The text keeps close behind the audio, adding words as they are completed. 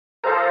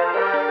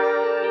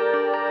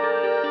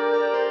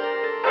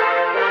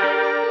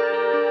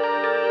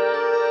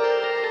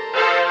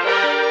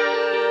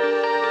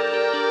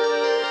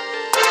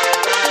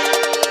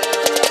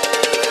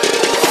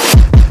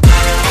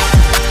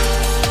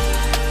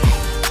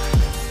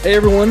Hey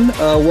everyone,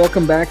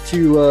 welcome back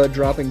to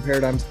Dropping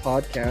Paradigms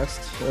podcast.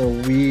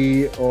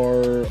 We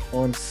are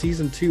on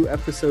season 2,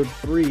 episode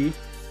 3.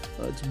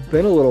 It's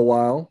been a little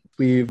while.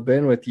 We've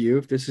been with you.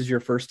 If this is your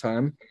first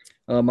time,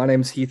 my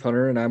name is Heath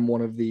Hunter, and I'm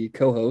one of the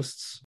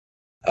co-hosts.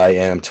 I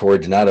am Tori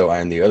Donato. I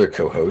am the other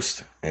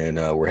co-host, and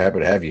we're happy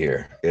to have you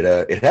here.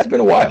 It has been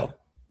a while.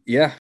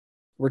 Yeah,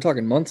 we're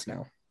talking months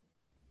now.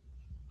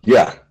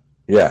 Yeah.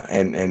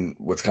 And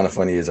what's kind of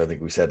funny is I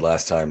think we said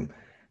last time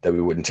that we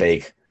wouldn't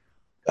take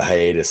a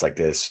hiatus like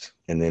this,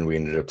 and then we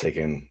ended up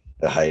taking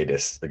a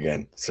hiatus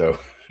again. So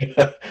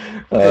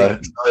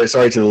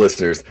sorry to the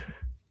listeners.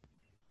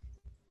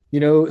 You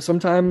know,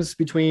 sometimes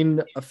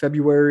between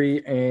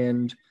February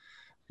and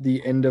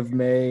the end of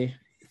May,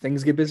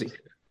 things get busy.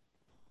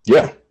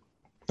 Yeah.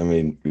 I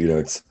mean,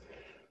 it's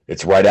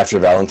right after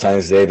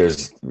Valentine's Day.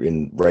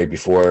 Right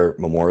before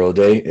Memorial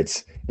Day.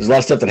 There's a lot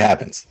of stuff that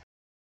happens.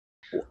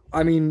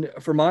 I mean,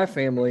 for my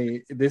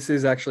family, this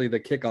is actually the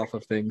kickoff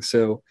of things.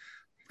 So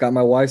I've got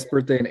my wife's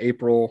birthday in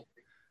April.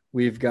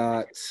 We've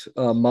got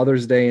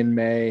Mother's Day in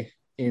May.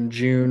 In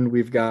June,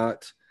 we've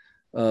got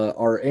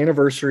our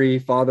anniversary,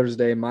 Father's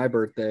Day, my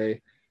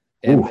birthday.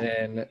 And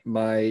then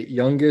my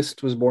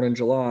youngest was born in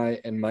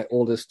July and my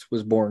oldest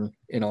was born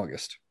in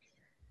August.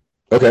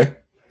 Okay.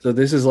 So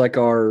this is like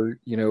our,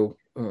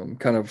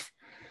 kind of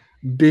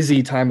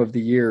busy time of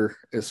the year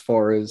as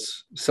far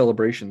as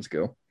celebrations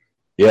go.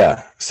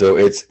 Yeah. So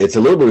it's a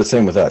little bit the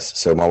same with us.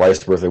 So my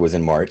wife's birthday was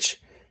in March,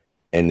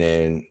 and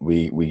then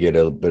we get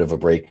a bit of a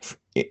break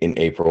in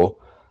April,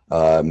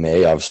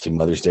 May, obviously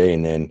Mother's Day,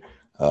 and then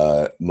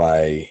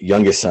my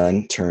youngest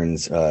son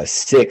turns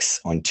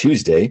 6 on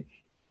Tuesday,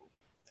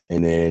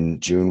 and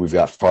then June we've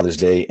got Father's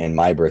Day and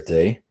my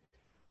birthday,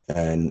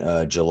 and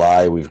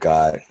July we've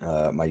got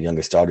my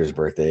youngest daughter's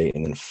birthday,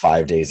 and then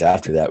 5 days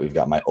after that we've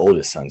got my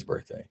oldest son's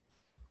birthday,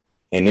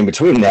 and in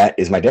between that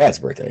is my dad's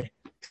birthday.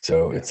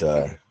 So it's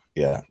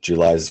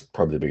July is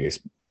probably the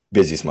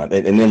busiest month,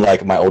 and then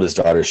like my oldest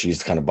daughter,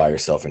 she's kind of by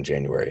herself in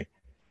January.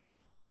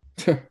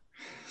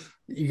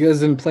 You guys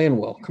didn't plan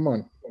well. Come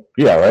on.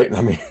 Yeah, right.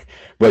 I mean,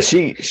 but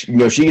she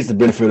gets the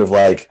benefit of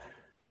like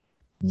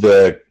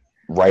the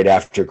right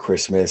after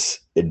Christmas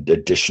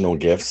additional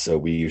gifts. So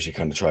we usually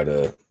kind of try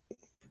to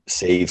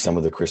save some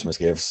of the Christmas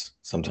gifts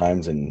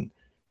sometimes. And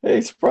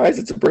hey, surprise,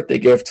 it's a birthday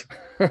gift.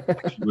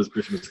 It was a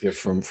Christmas gift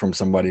from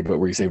somebody, but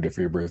we saved it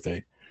for your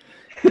birthday.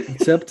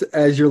 Except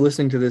as you're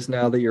listening to this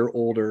now that you're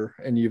older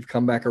and you've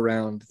come back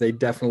around, they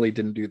definitely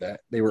didn't do that.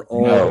 They were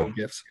all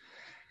gifts.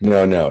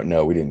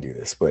 No, we didn't do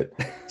this. But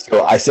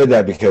so I said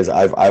that because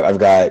I've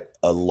got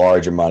a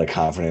large amount of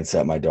confidence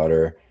that my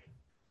daughter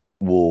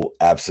will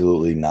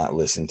absolutely not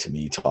listen to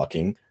me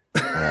talking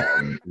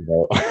on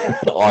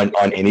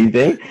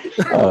anything.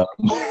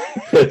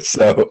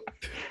 So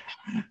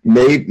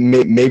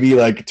maybe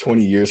like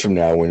 20 years from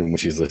now when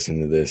she's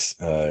listening to this,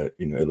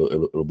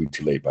 it'll be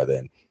too late by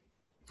then.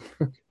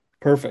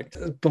 Perfect.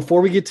 Before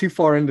we get too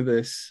far into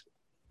this,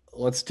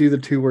 let's do the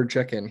 2-word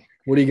check-in.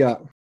 What do you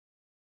got?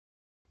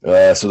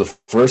 So the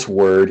first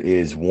word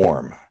is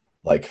warm,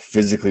 like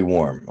physically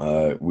warm.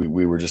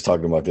 We were just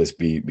talking about this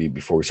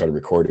before we started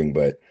recording,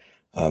 but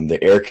the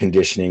air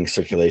conditioning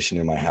circulation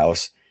in my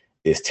house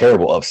is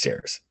terrible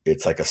upstairs.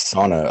 It's like a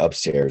sauna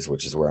upstairs,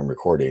 which is where I'm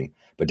recording,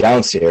 but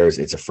downstairs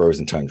it's a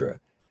frozen tundra.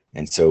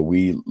 And so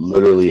we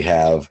literally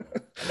have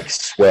like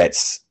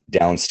sweats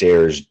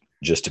downstairs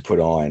just to put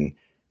on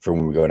for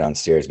when we go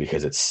downstairs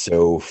because it's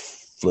so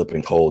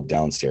flipping cold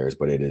downstairs,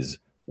 but it is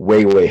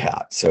way, way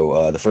hot.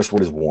 So the first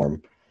word is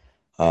warm.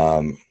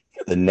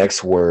 The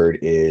next word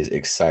is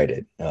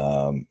excited.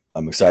 I'm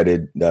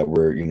excited that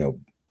we're,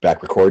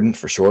 back recording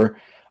for sure.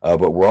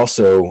 But we're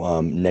also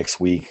next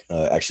week,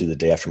 actually the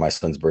day after my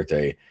son's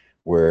birthday,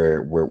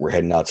 we're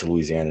heading out to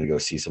Louisiana to go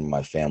see some of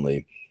my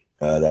family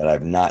that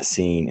I've not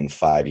seen in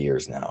 5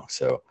 years now.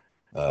 So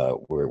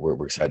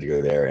we're excited to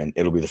go there, and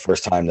it'll be the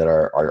first time that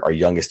our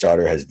youngest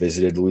daughter has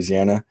visited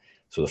Louisiana.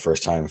 So the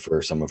first time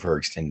for some of her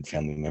extended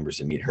family members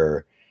to meet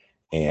her.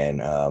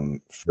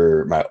 And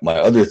for my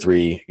other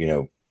three,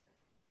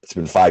 it's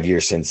been 5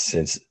 years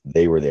since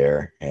they were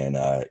there, and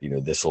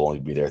this will only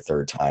be their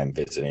third time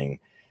visiting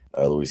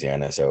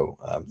Louisiana. So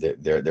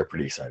they're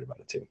pretty excited about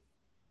it too.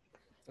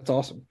 That's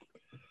awesome.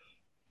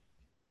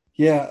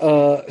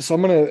 Yeah. So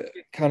I'm gonna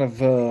kind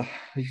of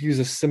use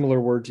a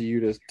similar word to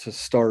you to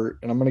start,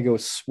 and I'm gonna go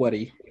with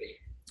sweaty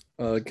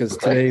because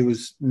today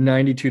was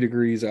 92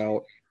 degrees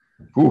out.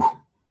 Ooh.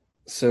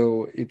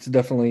 So it's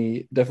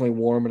definitely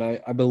warm,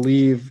 and I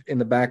believe in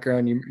the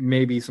background,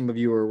 maybe some of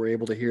you were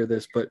able to hear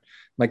this, but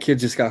my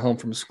kids just got home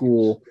from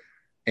school,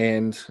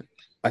 and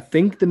I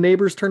think the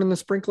neighbor's turning the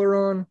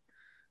sprinkler on.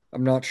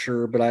 I'm not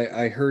sure, but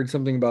I heard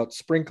something about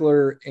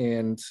sprinkler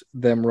and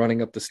them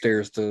running up the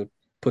stairs to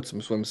put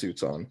some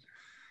swimsuits on.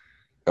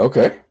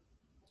 Okay.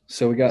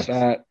 So we got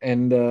that,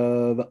 and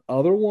the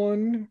other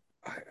one,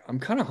 I'm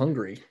kind of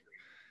hungry.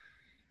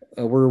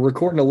 We're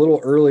recording a little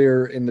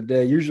earlier in the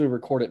day. Usually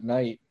record at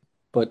night.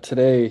 But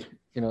today,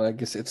 I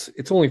guess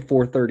it's only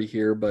 4:30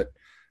 here, but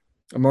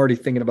I'm already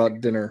thinking about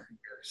dinner.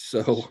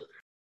 So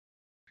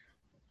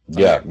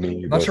Yeah, me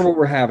and you Not sure both. what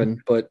we're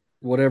having, but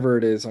whatever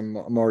it is, I'm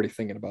already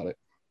thinking about it.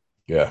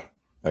 Yeah,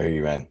 I hear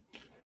you, man.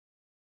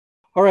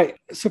 All right.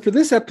 So for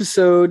this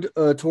episode,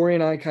 Tori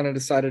and I kind of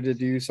decided to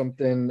do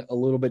something a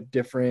little bit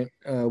different.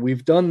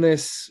 We've done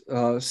this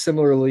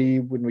similarly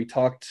when we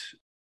talked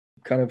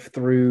kind of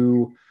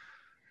through.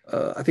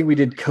 I think we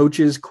did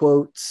coaches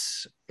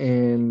quotes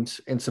and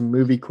some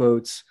movie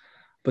quotes,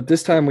 but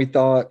this time we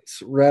thought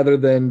rather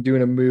than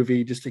doing a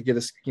movie just to get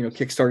us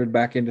kickstarted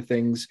back into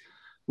things,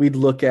 we'd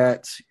look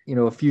at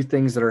a few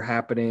things that are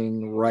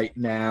happening right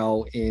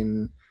now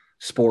in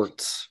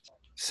sports.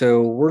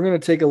 So we're going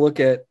to take a look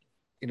at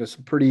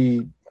some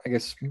pretty, I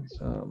guess,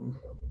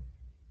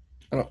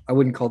 I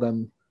wouldn't call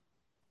them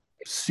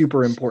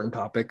super important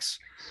topics,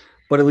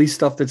 but at least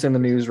stuff that's in the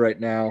news right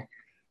now.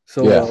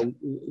 So, Yeah.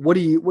 what do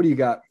you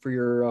got for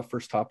your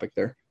first topic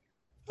there?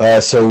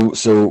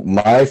 So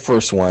my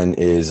first one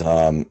is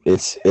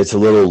it's a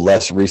little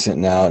less recent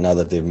now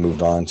that they've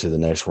moved on to the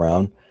next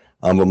round.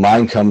 But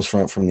mine comes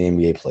from the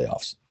NBA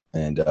playoffs.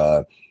 And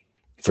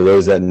for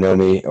those that know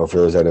me or for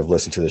those that have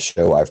listened to the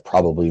show, I've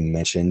probably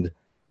mentioned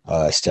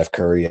Steph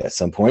Curry at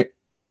some point,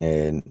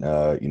 and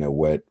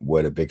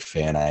what a big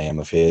fan I am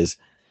of his,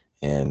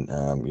 and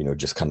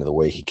just kind of the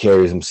way he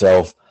carries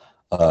himself,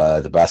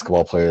 the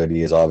basketball player that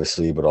he is,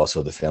 obviously, but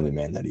also the family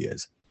man that he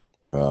is.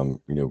 Um,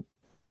 you know,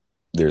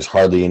 there's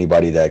hardly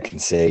anybody that can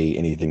say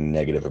anything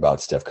negative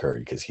about Steph Curry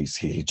because he's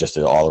just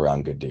an all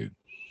around good dude.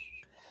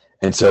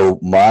 And so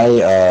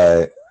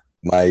my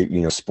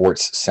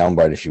sports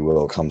soundbite, if you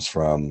will, comes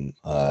from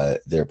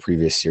their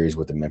previous series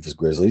with the Memphis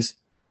Grizzlies,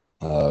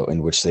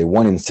 in which they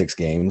won in 6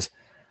 games.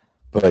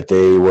 But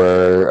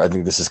I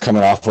think this is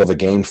coming off of a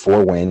Game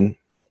 4 win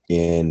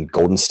in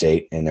Golden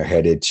State, and they're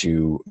headed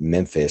to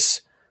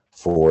Memphis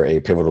for a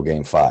pivotal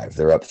Game 5.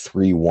 They're up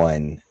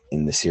 3-1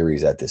 in the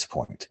series at this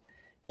point.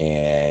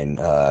 And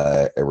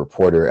a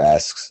reporter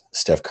asks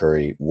Steph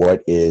Curry,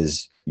 what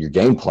is your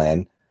game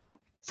plan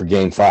for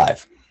Game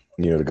 5?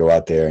 To go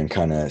out there and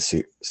kind of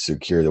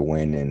secure the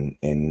win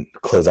and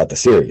close out the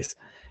series.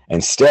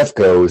 And Steph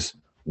goes,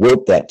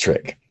 "Whoop that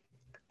trick.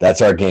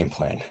 That's our game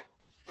plan."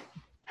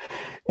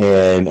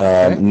 And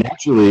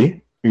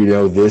naturally,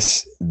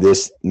 this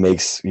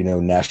makes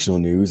national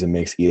news and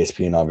makes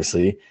ESPN,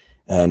 obviously,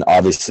 and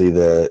obviously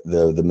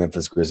the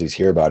Memphis Grizzlies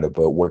hear about it.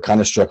 But what kind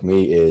of struck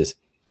me is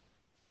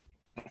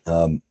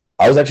I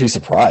was actually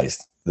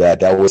surprised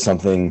that was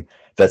something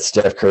that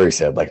Steph Curry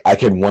said. Like, I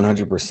could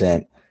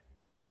 100%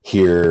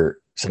 hear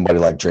somebody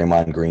like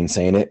Draymond Green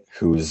saying it,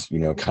 who's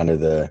kind of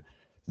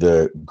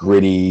the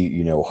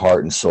gritty,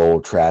 heart and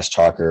soul trash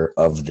talker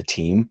of the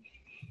team.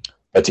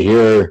 But to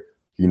hear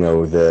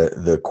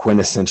the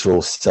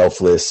quintessential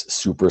selfless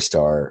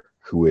superstar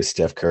who is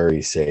Steph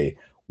Curry say,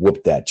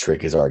 "Whoop that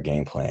trick is our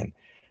game plan,"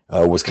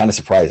 was kind of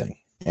surprising.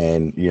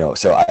 And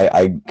so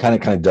I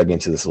kind of dug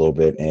into this a little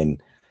bit,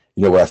 and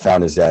what I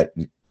found is that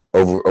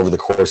over the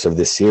course of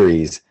this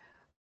series,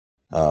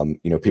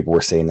 people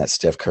were saying that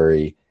Steph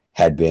Curry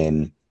had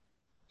been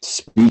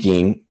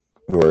speaking,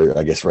 or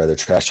I guess rather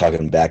trash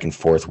talking back and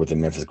forth with the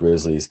Memphis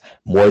Grizzlies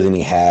more than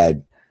he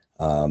had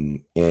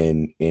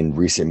in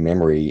recent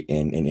memory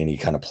in any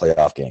kind of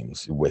playoff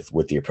games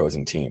with the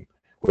opposing team,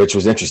 which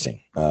was interesting.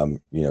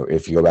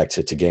 If you go back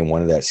to Game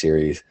 1 of that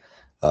series,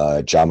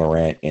 Ja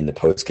Morant in the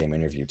post-game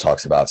interview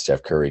talks about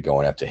Steph Curry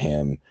going up to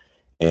him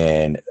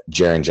and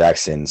Jaren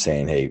Jackson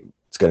saying, "Hey,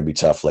 it's going to be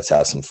tough. Let's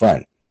have some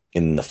fun."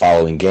 In the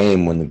following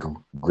game, when the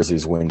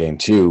Grizzlies win Game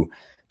 2,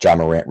 Ja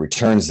Morant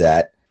returns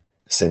that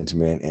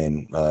sentiment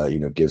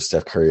and gives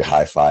Steph Curry a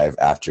high five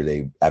after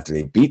they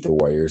beat the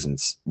Warriors, and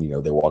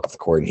they walk off the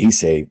court and he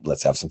say,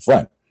 "Let's have some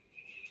fun."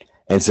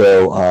 And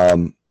so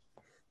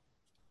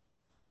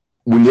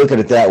when you look at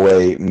it that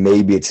way,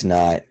 maybe it's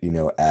not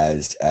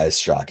as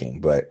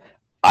shocking, but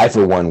I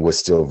for one was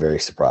still very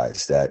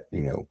surprised that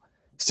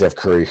Steph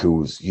Curry,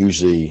 who's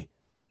usually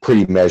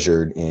pretty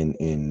measured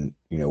in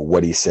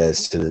what he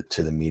says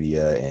to the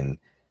media and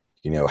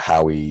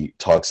how he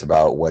talks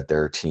about what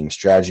their team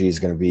strategy is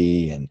going to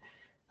be and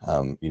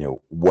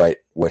what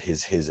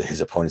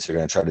his opponents are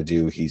going to try to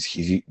do. He's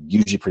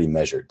usually pretty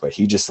measured, but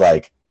he just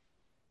like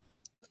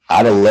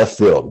out of left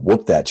field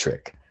whooped that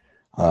trick,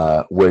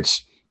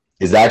 which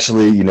is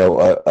actually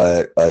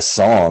a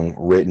song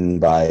written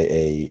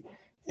by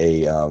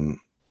a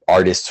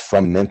artist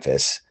from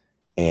Memphis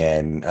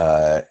and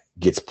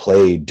gets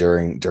played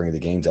during the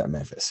games at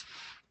Memphis.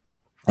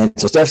 And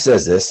so Steph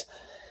says this,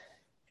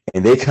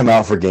 and they come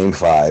out for Game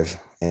 5,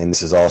 and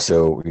this is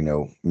also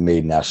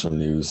made national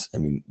news. I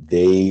mean,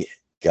 they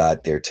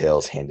got their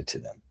tails handed to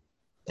them.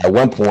 At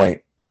one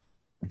point,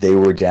 they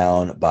were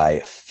down by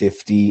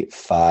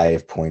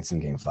 55 points in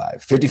Game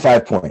 5.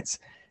 55 points.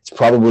 It's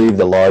probably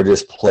the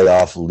largest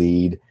playoff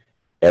lead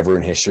ever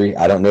in history.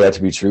 I don't know that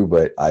to be true,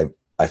 but I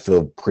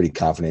feel pretty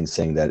confident in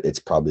saying that it's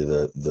probably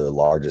the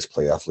largest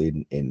playoff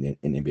lead in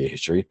NBA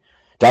history.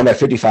 Down by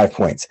 55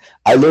 points.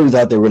 I literally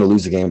thought they were going to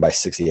lose the game by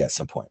 60 at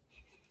some point.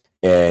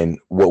 And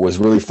what was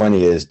really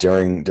funny is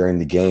during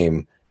the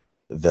game,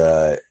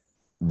 the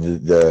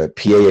the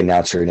PA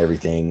announcer and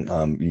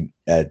everything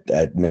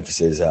at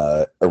Memphis's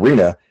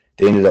arena,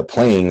 they ended up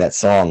playing that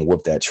song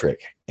 "Whoop That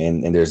Trick,"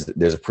 and there's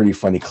a pretty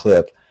funny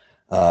clip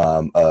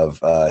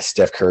of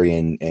Steph Curry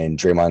and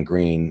Draymond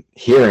Green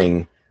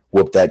hearing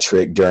 "Whoop That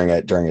Trick" during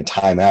a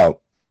timeout,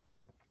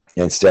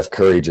 and Steph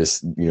Curry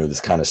just,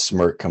 this kind of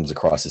smirk comes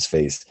across his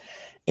face,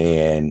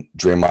 and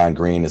Draymond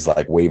Green is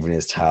like waving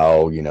his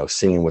towel,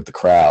 singing with the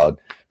crowd,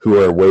 who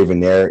are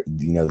waving their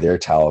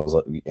towels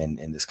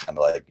in this kind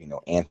of like,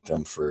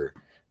 anthem for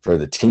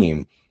the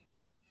team.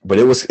 But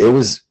it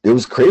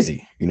was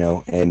crazy,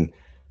 and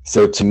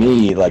so to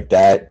me, like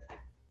that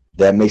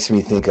makes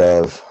me think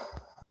of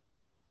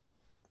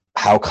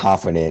how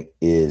confident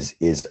is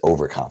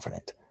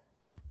overconfident.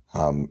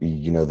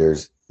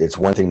 It's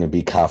one thing to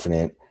be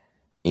confident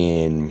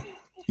in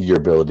your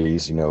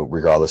abilities,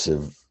 regardless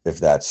of if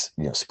that's,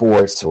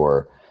 sports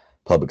or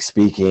public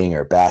speaking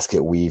or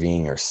basket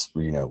weaving or,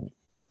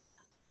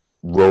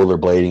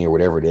 rollerblading or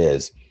whatever it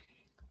is.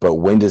 But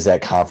when does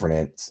that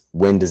confidence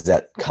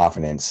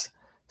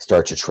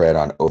start to tread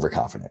on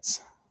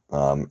overconfidence?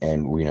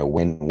 And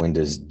when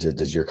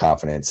does your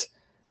confidence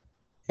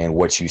and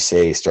what you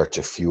say start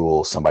to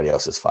fuel somebody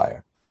else's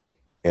fire?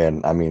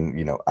 And I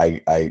mean,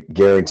 I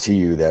guarantee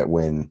you that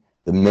when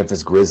the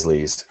Memphis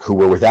Grizzlies, who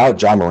were without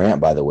John Morant,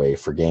 by the way,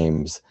 for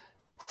games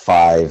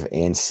 5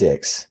 and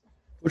 6,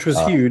 which was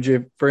huge.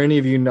 For any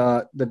of you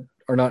that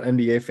are not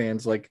NBA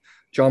fans, like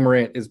John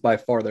Morant is by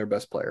far their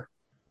best player.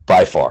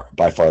 By far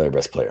their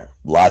best player.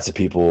 Lots of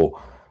people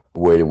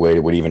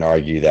would even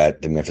argue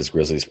that the Memphis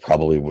Grizzlies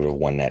probably would have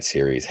won that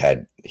series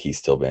had he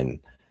still been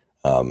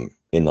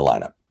in the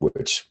lineup,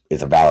 which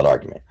is a valid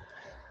argument.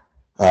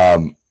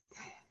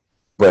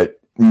 But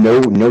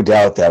no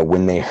doubt that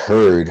when they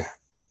heard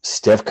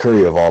Steph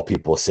Curry, of all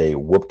people, say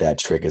 "Whoop that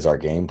trick" is our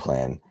game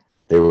plan,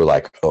 they were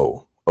like,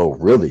 oh,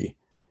 really?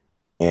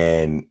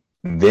 And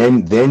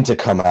then to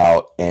come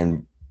out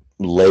and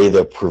lay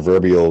the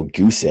proverbial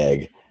goose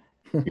egg,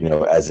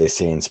 as they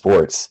say in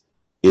sports,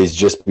 is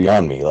just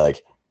beyond me.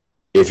 Like,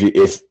 if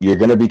you're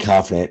going to be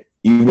confident,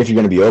 even if you're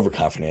going to be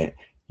overconfident,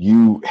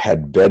 you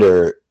had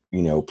better,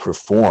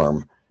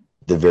 perform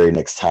the very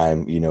next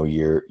time,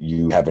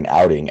 you have an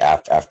outing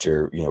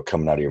after,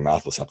 coming out of your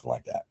mouth with something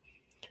like that.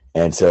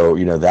 And so,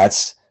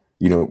 that's,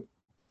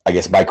 I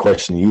guess my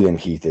question to you then,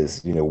 Keith,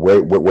 is,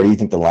 where do you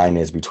think the line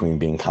is between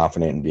being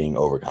confident and being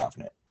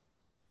overconfident?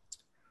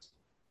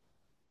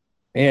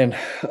 And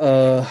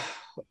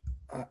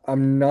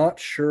I'm not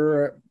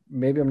sure.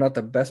 Maybe I'm not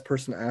the best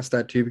person to ask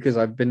that to, because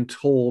I've been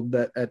told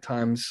that at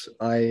times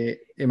I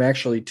am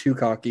actually too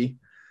cocky.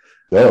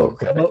 Oh,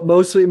 okay.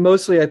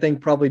 Mostly, I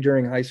think probably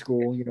during high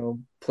school,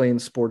 playing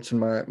sports in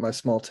my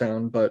small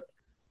town. But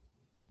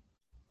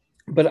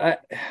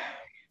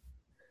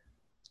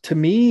to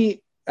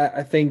me,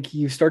 I think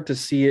you start to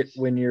see it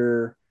when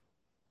you're,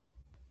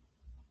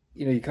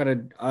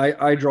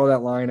 I draw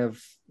that line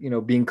of,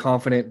 being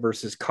confident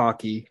versus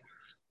cocky,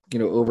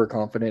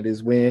 overconfident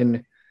is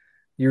when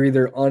you're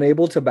either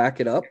unable to back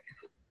it up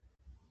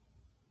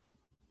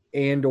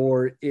and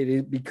or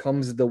it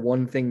becomes the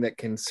one thing that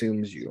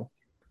consumes you.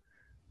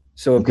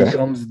 So it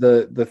becomes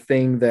the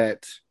thing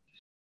that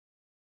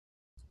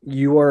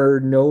you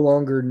are no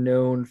longer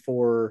known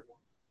for,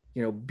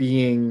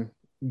 being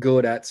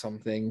good at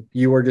something.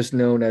 You are just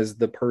known as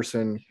the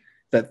person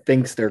that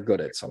thinks they're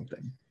good at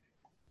something.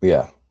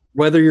 Yeah.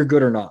 Whether you're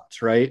good or not,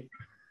 right?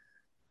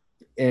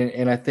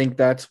 And I think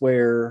that's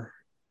where,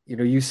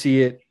 you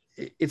see it.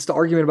 It's the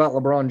argument about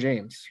LeBron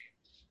James.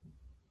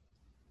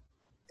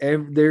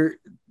 And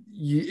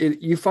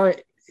you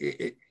find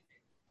it,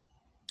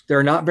 there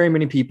are not very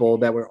many people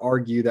that would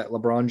argue that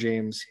LeBron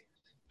James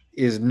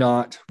is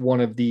not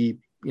one of the,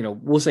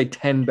 we'll say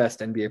 10 best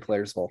NBA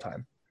players of all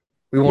time.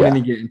 We won't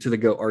even get into the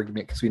GOAT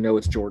argument because we know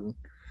it's Jordan.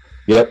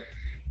 Yep.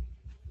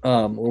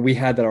 Well, we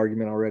had that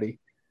argument already,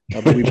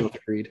 but we both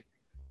agreed.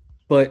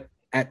 But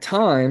at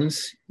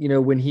times,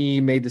 when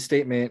he made the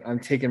statement, "I'm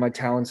taking my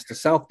talents to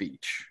South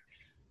Beach,"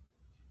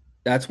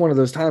 that's one of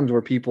those times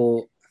where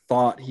people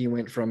thought he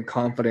went from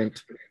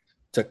confident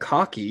to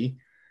cocky.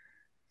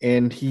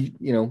 And he,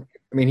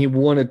 he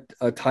won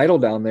a title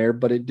down there,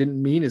 but it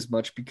didn't mean as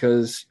much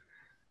because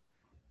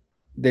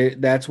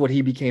that's what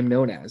he became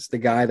known as, the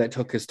guy that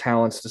took his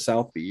talents to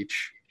South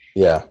Beach.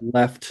 Yeah.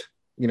 Left,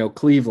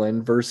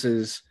 Cleveland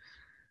versus,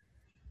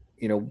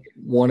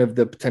 one of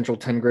the potential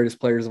 10 greatest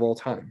players of all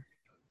time.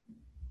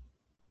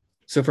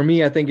 So for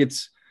me, I think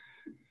it's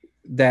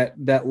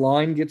that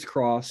line gets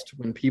crossed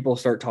when people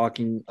start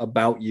talking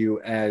about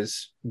you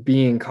as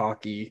being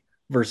cocky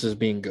versus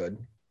being good.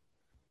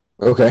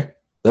 Okay.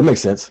 That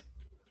makes sense.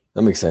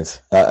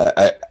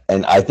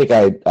 I think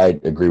I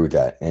agree with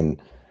that.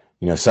 And,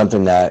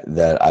 something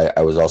that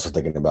I was also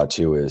thinking about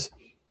too is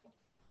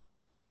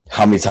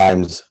how many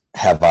times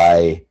have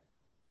I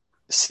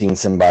seen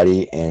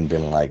somebody and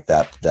been like,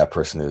 that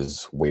person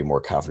is way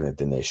more confident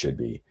than they should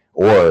be?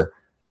 Or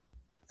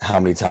how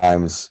many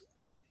times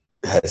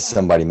has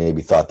somebody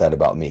maybe thought that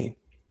about me?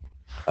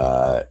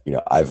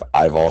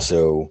 I've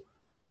also,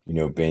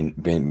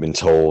 been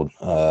told,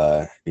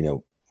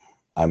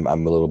 I'm a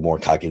little more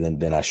cocky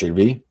than I should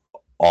be.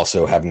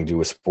 Also having to do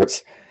with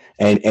sports,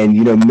 and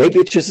you know, maybe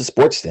it's just a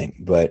sports thing,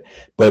 but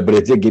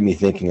it did get me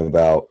thinking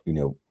about, you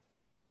know,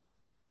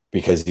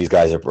 because these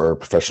guys are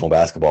professional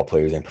basketball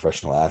players and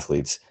professional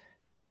athletes,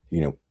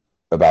 you know,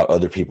 about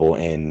other people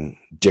in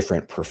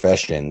different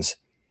professions,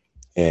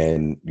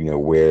 and you know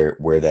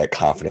where that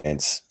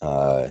confidence,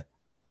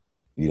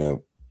 you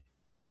know,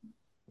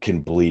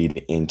 can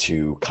bleed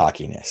into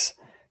cockiness.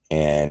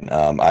 And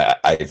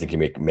I think you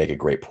make a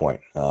great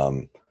point.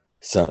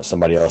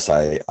 Somebody else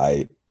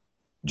I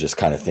just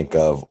kind of think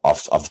of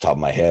off the top of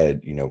my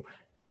head, you know,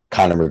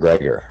 Conor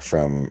McGregor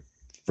from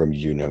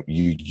you know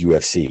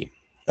UFC.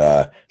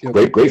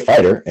 Yep. Great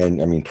fighter,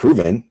 and I mean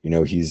proven. You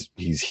know, he's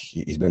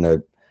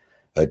been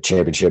a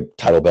championship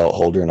title belt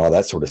holder and all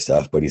that sort of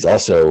stuff. But he's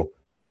also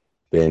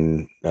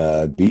been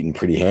beaten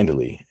pretty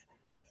handily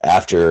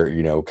after,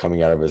 you know,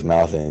 coming out of his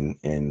mouth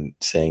and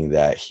saying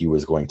that he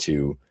was going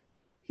to,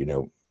 you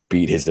know,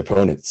 beat his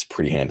opponents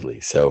pretty handily.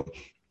 So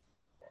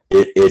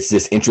it's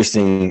this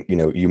interesting, you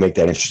know, you make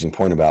that interesting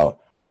point about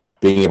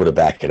being able to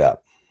back it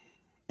up.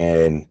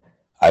 And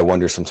I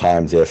wonder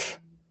sometimes if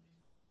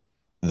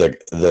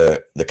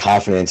the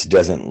confidence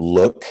doesn't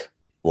look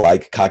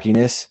like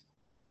cockiness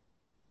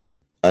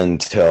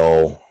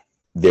until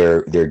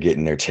they're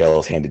getting their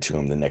tails handed to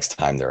them the next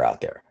time they're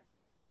out there.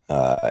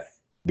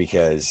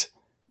 Because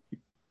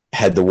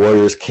had the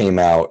Warriors came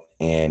out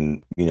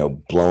and, you know,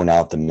 blown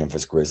out the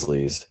Memphis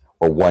Grizzlies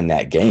or won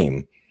that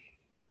game,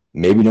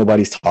 maybe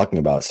nobody's talking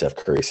about Steph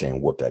Curry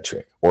saying whoop that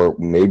trick, or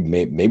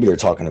maybe they're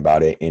talking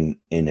about it in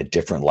a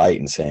different light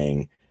and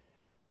saying,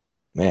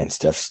 man,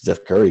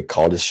 Steph Curry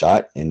called his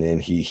shot and then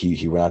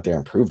he went out there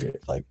and proved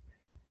it. Like,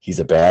 he's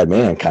a bad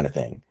man kind of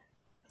thing.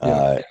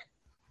 Yeah.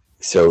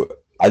 So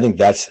I think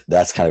that's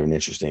kind of an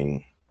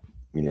interesting,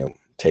 you know,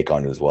 take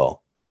on it as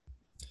well.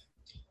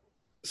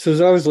 So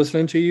as I was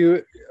listening to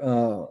you,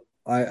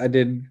 I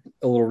did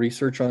a little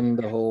research on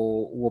the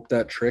whole whoop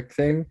that trick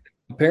thing.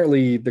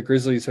 Apparently, the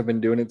Grizzlies have been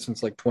doing it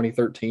since like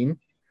 2013.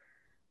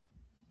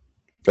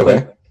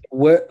 Okay.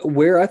 But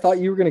where I thought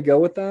you were going to go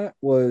with that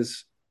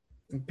was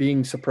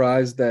being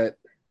surprised that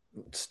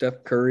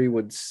Steph Curry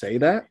would say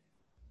that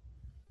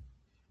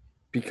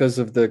because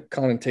of the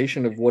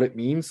connotation of what it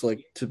means,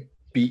 like to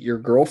beat your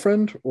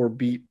girlfriend or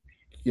beat,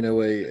 you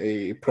know,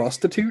 a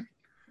prostitute.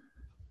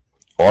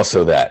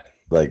 Also that,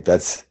 like,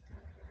 that's,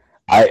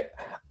 I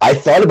I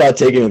thought about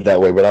taking it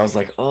that way, but I was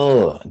like,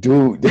 oh,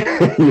 dude,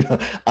 you know,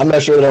 I'm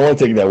not sure that I want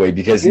to take it that way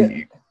because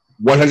Yeah.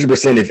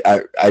 100%. If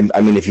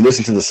I mean, if you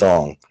listen to the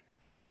song,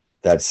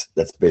 that's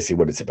basically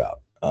what it's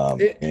about.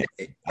 It, And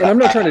and I'm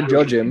not trying to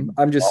judge him.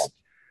 I'm just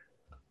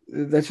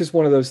that's just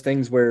one of those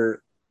things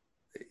where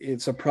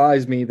it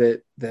surprised me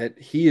that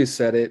he has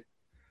said it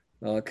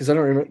because I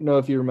don't know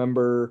if you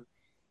remember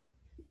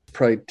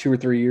probably 2 or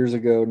 3 years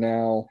ago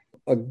now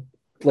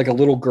like a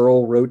little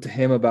girl wrote to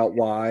him about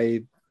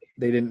why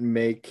they didn't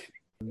make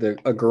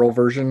a girl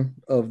version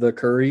of the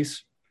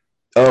Curries,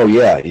 oh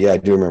yeah, I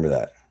do remember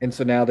that. and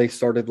so now they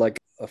started like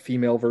a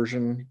female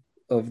version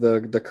of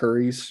the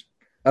Curries.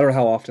 I don't know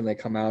how often they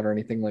come out or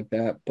anything like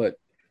that, but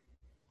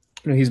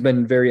you know he's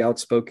been very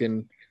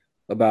outspoken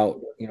about,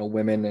 you know,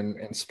 women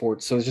and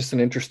sports. So it's just an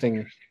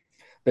interesting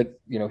that,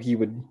 you know, he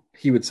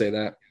would say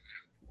that.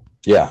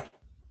 Yeah,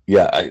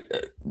 yeah,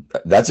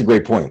 that's a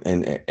great point.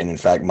 And in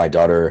fact, my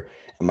daughter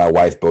and my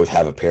wife both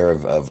have a pair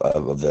of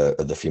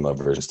the female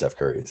version Steph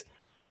Curry's.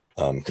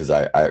 Because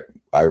I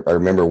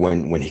remember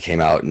when he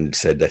came out and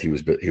said that he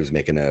was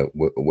making a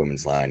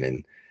women's line,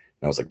 and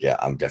I was like, yeah,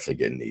 I'm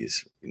definitely getting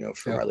these, you know,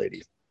 for Yeah. my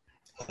lady.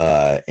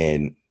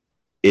 And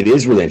it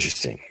is really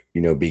interesting,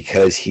 you know,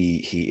 because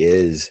he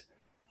is,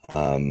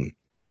 and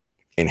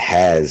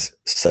has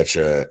such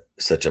a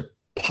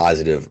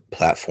positive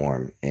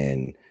platform,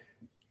 and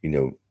you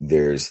know,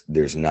 there's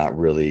not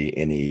really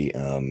any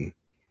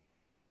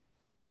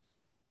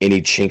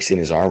chinks in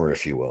his armor,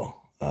 if you will.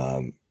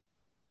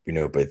 You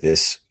know, but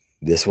this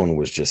one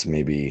was just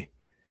maybe,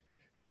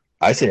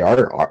 I say,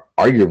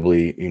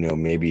 arguably, you know,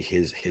 maybe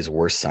his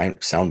worst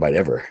soundbite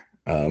ever.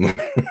 You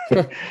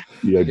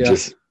know, Yeah.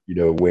 just, you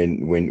know,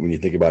 when you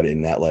think about it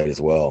in that light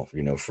as well,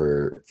 you know,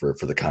 for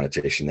the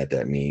connotation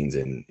that means,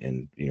 and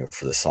you know,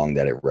 for the song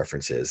that it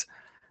references,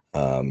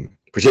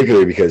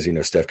 particularly because, you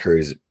know, Steph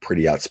Curry's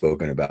pretty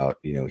outspoken about,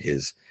 you know,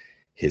 his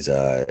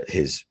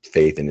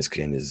faith and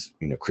his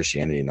you know,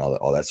 Christianity and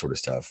all that sort of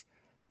stuff.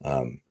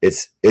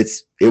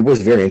 It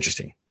was very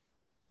interesting.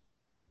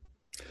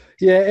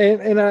 Yeah,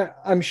 and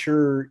I'm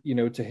sure, you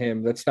know, to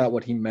him that's not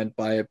what he meant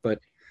by it, but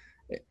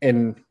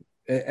and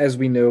as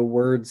we know,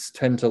 words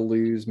tend to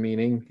lose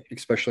meaning,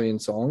 especially in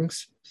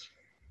songs.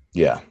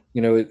 Yeah,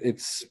 You know,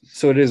 it's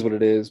so it is what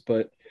it is.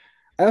 But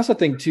I also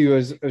think too, I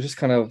was just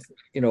kind of,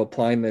 you know,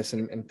 applying this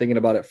and thinking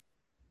about it,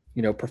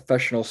 you know,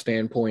 professional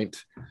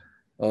standpoint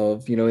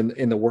of, you know,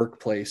 in the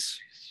workplace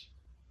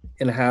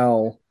and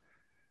how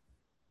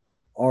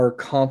our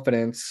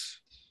confidence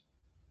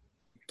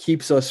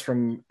keeps us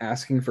from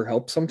asking for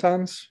help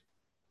sometimes.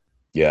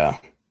 yeah,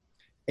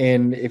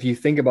 And if you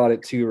think about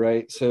it too,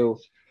 right? So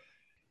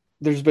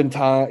there's been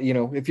time,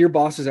 if your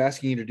boss is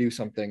asking you to do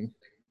something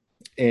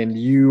and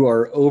you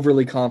are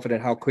overly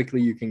confident how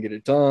quickly you can get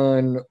it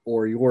done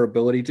or your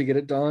ability to get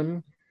it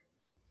done,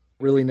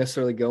 really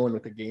necessarily going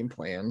with a game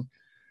plan.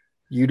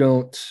 You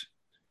don't,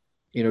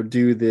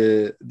 do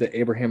the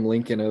Abraham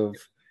Lincoln of,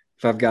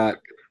 if I've got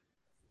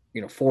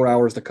 4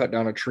 hours to cut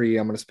down a tree,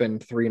 I'm going to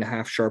spend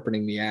 3.5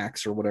 sharpening the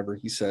axe or whatever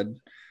he said.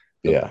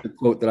 Yeah. The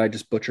quote that I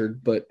just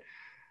butchered, but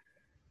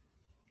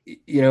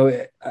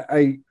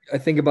I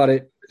think about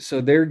it.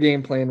 So their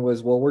game plan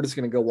was, well, we're just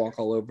going to go walk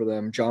all over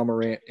them. Ja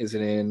Morant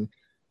isn't in.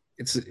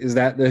 Is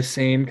that the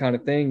same kind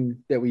of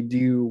thing that we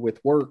do with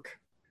work,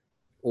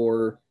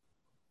 or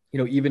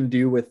even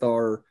do with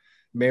our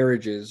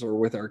marriages or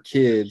with our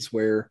kids,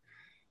 where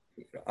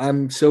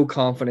I'm so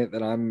confident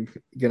that I'm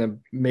going to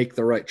make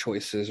the right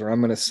choices, or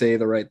I'm going to say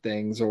the right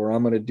things, or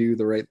I'm going to do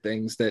the right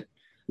things, that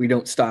we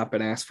don't stop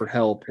and ask for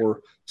help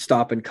or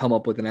stop and come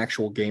up with an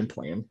actual game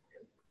plan.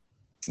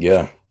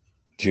 Yeah,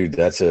 dude,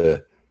 that's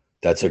a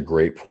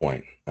great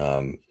point.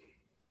 And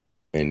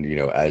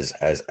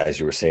as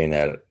you were saying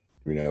that,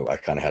 I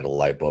kind of had a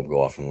light bulb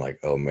go off and like,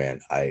 oh man,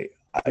 I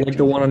Like the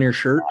do. one on your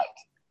shirt.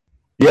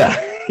 Yeah,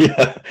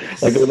 yeah,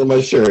 like the one on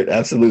my shirt,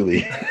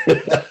 absolutely.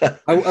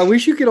 I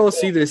wish you could all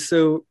see this.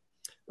 So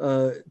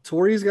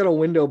Tori's got a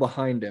window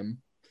behind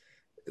him.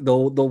 The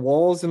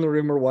walls in the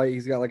room are white.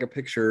 He's got like a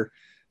picture.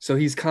 So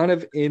he's kind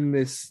of in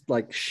this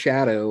like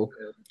shadow.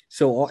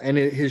 So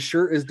his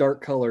shirt is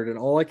dark colored, and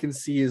all I can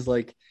see is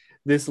like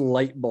this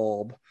light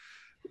bulb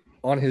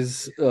on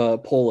his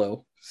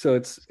polo. So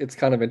it's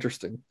kind of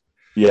interesting.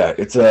 Yeah,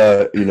 it's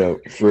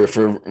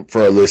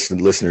for our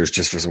listeners,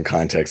 just for some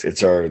context,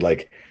 it's our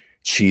like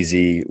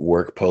cheesy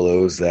work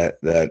polos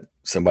that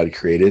somebody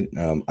created.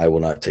 I will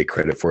not take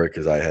credit for it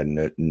because I had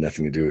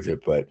nothing to do with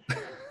it, but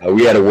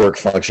we had a work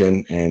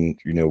function, and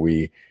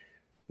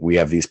we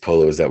have these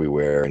polos that we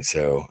wear, and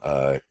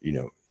so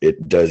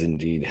it does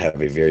indeed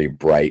have a very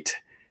bright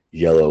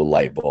yellow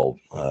light bulb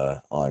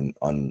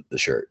on the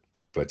shirt.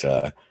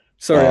 But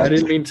Sorry, I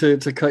didn't mean to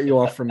cut you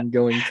off from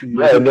going to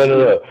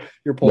no,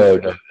 your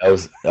point. no, that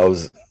was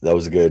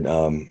a good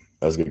that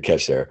was a good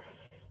catch there.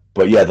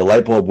 But yeah, the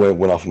light bulb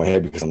went off in my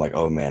head because I'm like,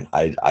 oh man,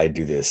 I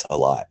do this a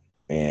lot,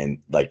 and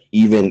like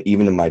even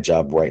in my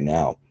job right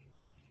now,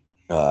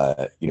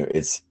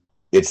 it's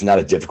not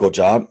a difficult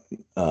job.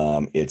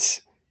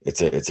 It's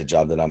a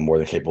job that I'm more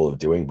than capable of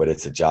doing, but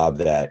it's a job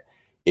that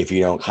if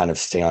you don't kind of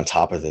stay on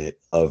top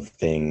of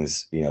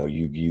things,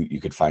 you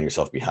could find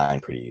yourself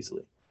behind pretty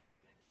easily.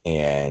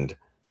 And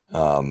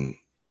I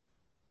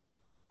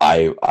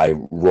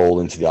roll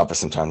into the office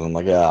sometimes. I'm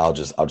like, yeah, I'll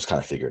just kind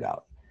of figure it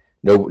out.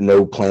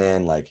 No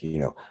plan, like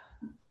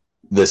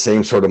the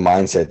same sort of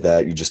mindset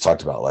that you just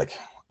talked about. Like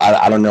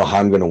I don't know how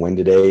I'm going to win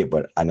today,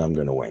 but I know I'm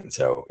going to win,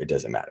 so it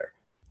doesn't matter.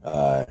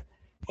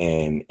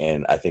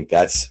 And I think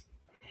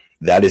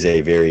that is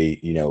a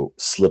very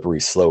slippery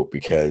slope,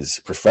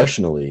 because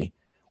professionally,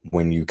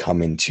 when you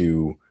come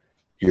into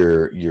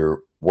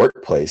your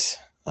workplace,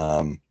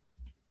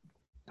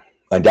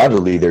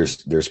 undoubtedly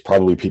there's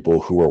probably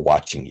people who are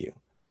watching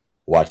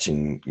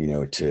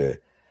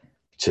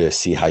to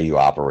see how you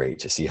operate,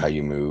 to see how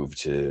you move,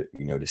 to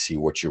see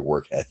what your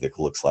work ethic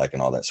looks like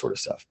and all that sort of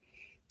stuff.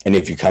 And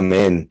if you come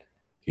in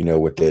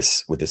with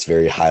this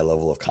very high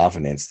level of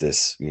confidence,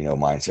 this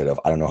mindset of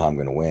I don't know how I'm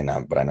going to win,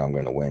 but I know I'm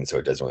going to win, so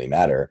it doesn't really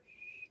matter,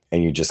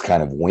 and you just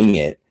kind of wing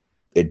it,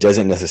 it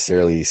doesn't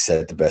necessarily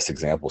set the best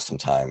example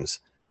sometimes,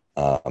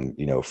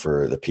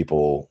 for the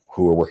people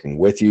who are working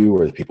with you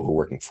or the people who are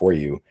working for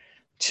you,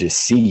 to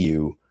see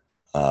you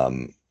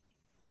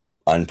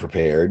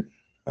unprepared,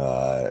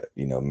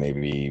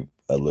 maybe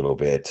a little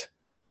bit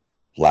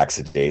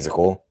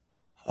lackadaisical,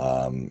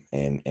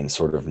 and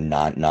sort of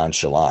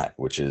nonchalant,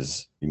 which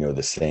is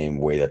the same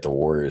way that the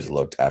Warriors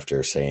looked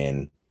after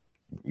saying,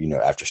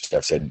 after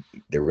Steph said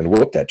they were going to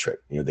whoop that trick.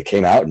 They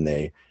came out and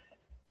they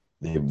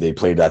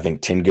played, I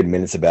think, 10 good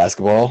minutes of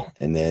basketball,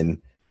 and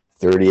then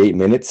 38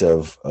 minutes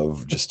of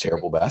just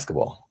terrible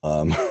basketball.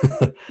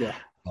 Yeah.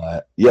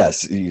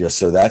 Yes,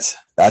 so that's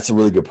a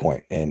really good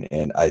point,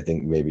 and I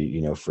think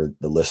maybe for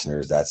the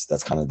listeners,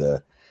 that's kind of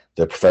the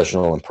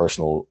professional and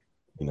personal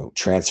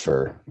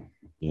transfer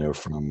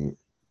from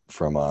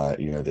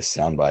this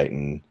soundbite,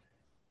 and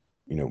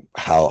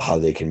how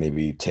they can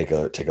maybe take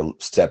a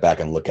step back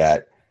and look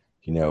at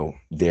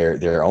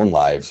their own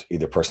lives,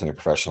 either personally or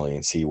professionally,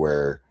 and see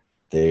where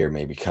they are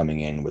maybe coming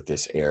in with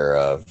this air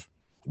of,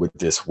 with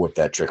this whoop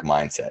that trick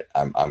mindset.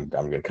 I'm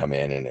going to come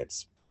in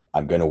and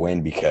I'm going to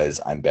win because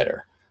I'm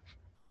better.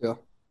 Yeah.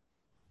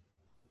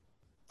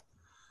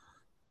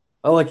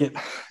 I like it.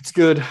 It's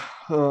good.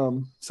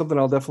 Something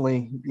I'll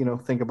definitely,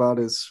 think about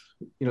is,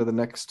 the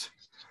next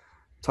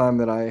time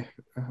that I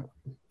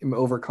am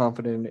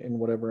overconfident in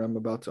whatever I'm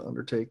about to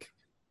undertake.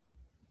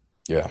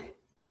 Yeah.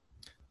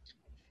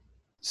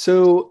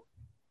 So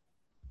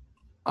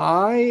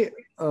I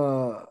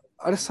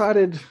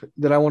decided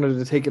that I wanted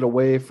to take it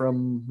away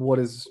from what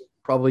is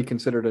probably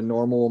considered a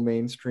normal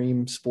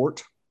mainstream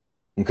sport.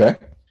 Okay.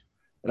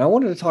 And I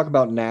wanted to talk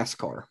about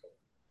NASCAR.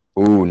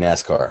 Ooh,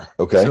 NASCAR.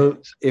 Okay. So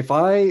if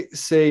I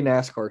say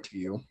NASCAR to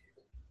you,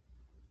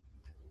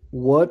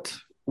 what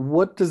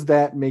what does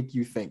that make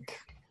you think?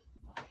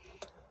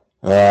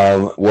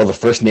 Well, the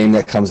first name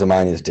that comes to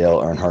mind is Dale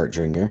Earnhardt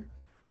Jr.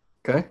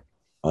 Okay.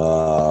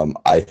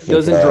 I He think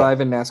doesn't drive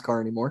in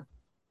NASCAR anymore.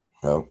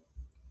 well,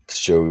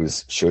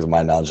 shows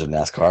my knowledge of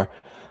NASCAR.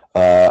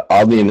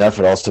 Oddly enough,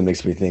 it also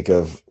makes me think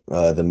of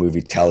the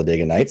movie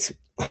Talladega Nights.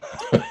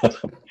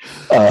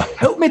 uh,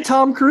 Help me,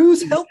 Tom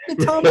Cruise. Help me,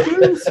 Tom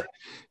Cruise.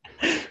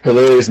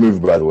 Hilarious movie,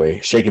 by the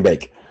way. Shake and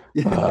bake.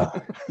 Yeah. Uh,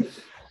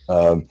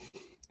 um,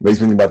 Makes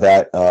me think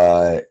about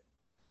that.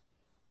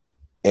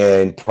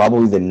 And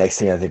probably the next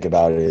thing I think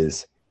about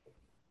is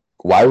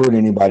why would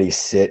anybody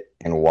sit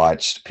and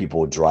watch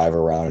people drive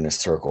around in a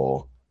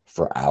circle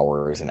for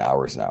hours and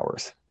hours and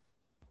hours?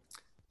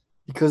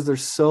 Because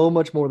there's so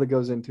much more that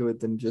goes into it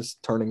than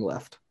just turning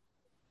left.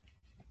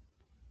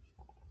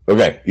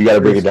 Okay, you got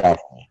to break it There's down.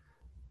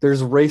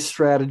 there's race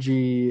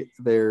strategy,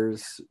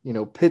 there's,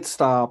 pit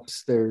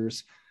stops,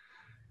 there's,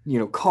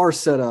 car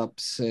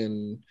setups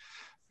and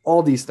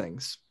all these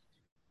things.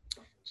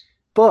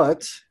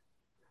 But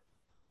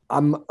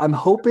I'm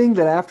hoping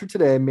that after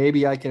today,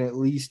 maybe I can at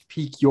least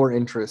pique your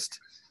interest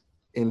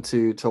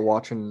into to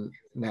watching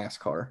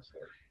NASCAR.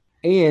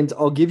 And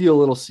I'll give you a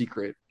little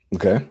secret.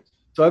 Okay.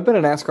 So I've been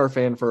a NASCAR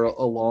fan for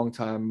a long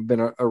time.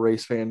 Been a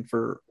race fan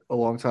for a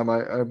long time.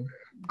 I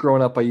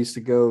growing up, I used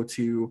to go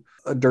to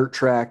a dirt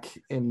track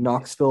in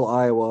Knoxville,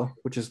 Iowa,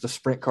 which is the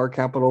sprint car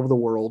capital of the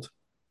world,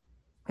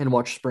 and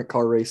watch sprint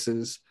car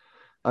races.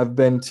 I've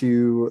been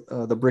to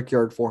the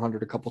Brickyard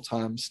 400 a couple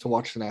times to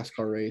watch the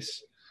NASCAR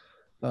race.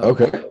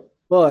 Okay.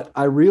 But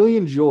I really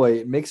enjoy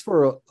it. Makes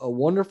for a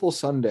wonderful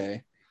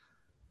Sunday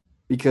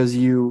because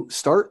you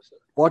start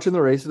watching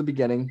the race at the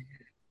beginning,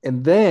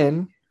 and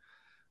then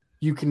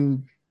you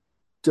can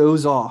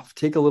doze off,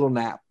 take a little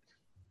nap.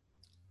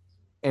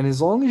 And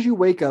as long as you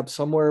wake up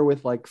somewhere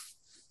with like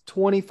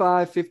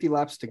 25, 50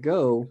 laps to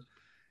go,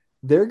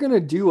 they're going to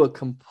do a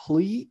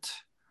complete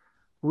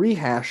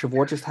rehash of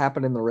what just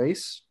happened in the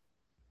race.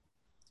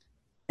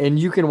 And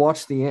you can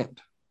watch the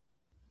end.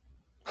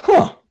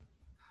 Huh.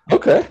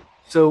 Okay.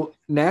 So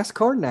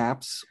NASCAR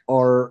naps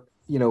are,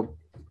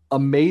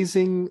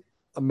 amazing,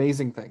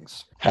 amazing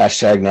things.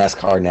 Hashtag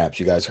NASCAR naps.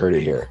 You guys heard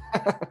it here.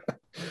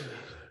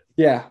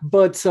 Yeah.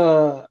 But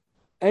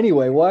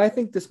anyway, why I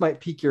think this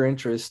might pique your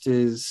interest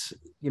is,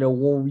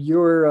 when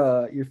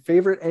your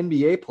favorite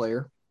NBA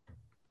player,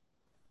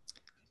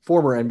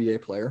 former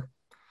NBA player,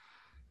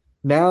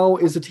 now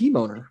is a team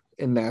owner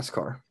in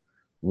NASCAR.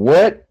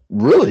 What?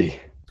 Really?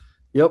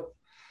 Yep.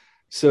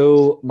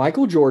 So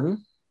Michael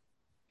Jordan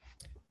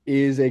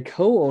is a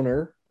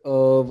co-owner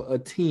of a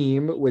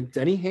team with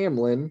Denny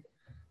Hamlin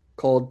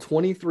called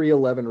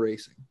 23XI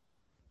Racing.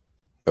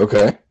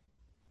 Okay.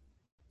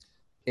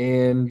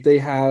 And they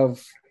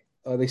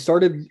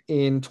started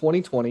in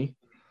 2020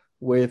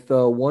 with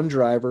one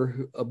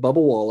driver, Bubba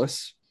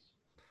Wallace,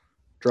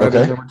 driving the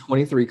Okay. number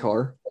 23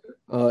 car.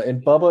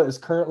 And Bubba is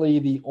currently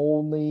the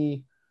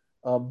only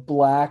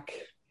black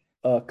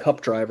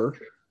cup driver.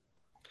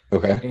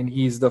 Okay. And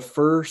he's the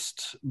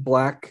first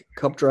black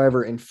cup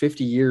driver in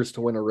 50 years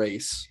to win a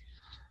race.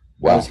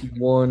 As Wow. he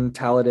won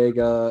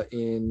Talladega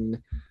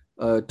in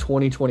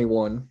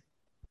 2021.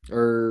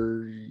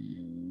 Or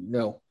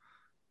no.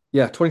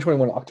 Yeah,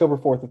 2021, October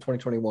 4th of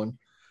 2021.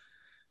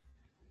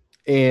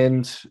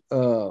 And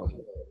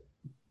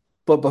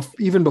but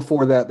even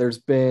before that, there's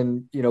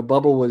been,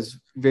 Bubba was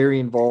very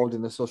involved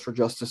in the social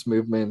justice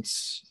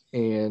movements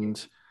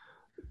and,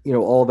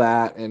 all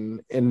that.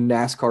 And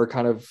NASCAR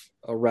kind of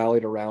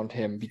rallied around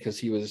him because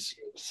he was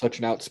such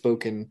an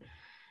outspoken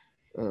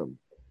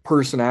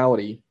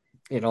personality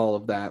in all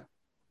of that.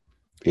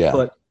 Yeah.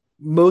 But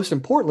most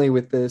importantly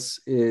with this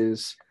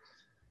is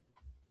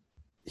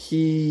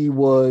he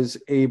was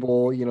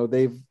able,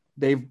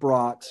 they've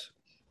brought,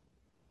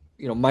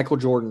 Michael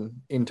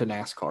Jordan into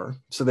NASCAR.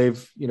 So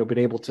they've, been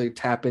able to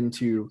tap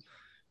into,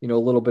 a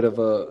little bit of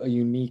a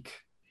unique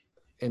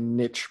and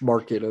niche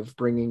market of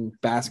bringing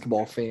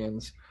basketball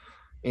fans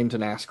into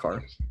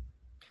NASCAR.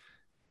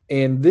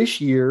 And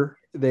this year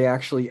they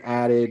actually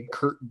added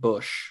Kurt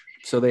Busch.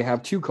 So they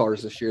have two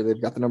cars this year.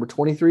 They've got the number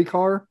 23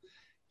 car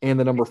and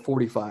the number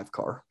 45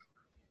 car.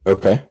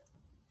 Okay.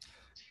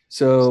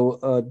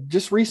 So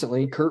just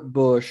recently, Kurt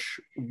Busch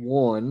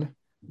won.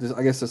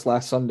 This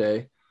last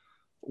Sunday,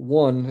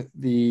 won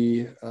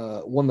the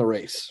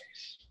race.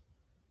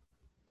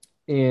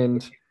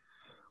 And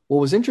what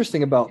was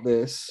interesting about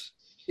this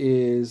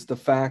is the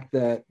fact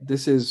that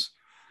this is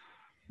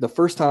the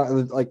first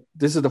time, like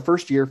this is the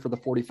first year for the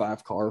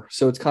 45 car.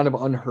 So it's kind of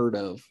unheard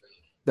of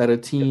that a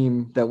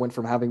team that went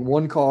from having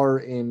one car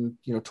in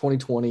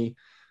 2020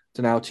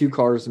 to now two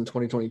cars in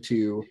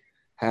 2022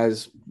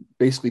 has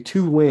basically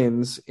two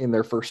wins in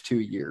their first 2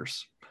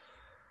 years.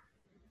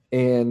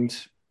 And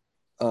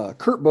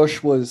Kurt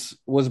Busch was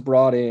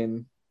brought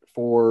in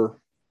for,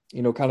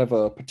 kind of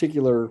a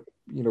particular,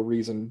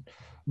 reason.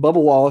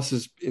 Bubba Wallace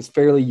is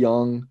fairly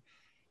young.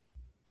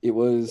 It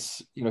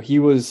was, he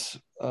was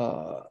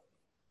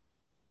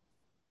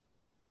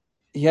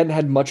he hadn't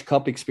had much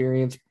Cup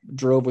experience,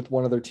 drove with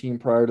one other team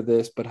prior to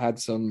this, but had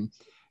some,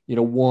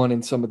 won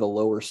in some of the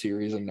lower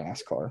series in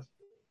NASCAR.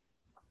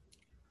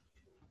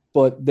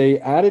 But they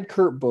added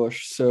Kurt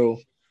Busch. So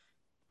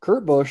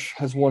Kurt Busch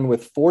has won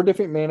with 4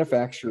 different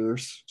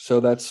manufacturers. So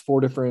that's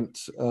 4 different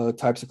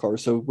types of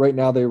cars. So right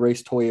now they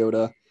race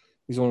Toyota.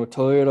 He's won with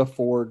Toyota,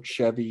 Ford,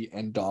 Chevy,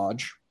 and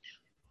Dodge.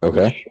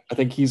 Okay. I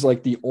think he's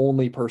like the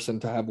only person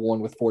to have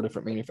won with 4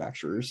 different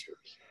manufacturers.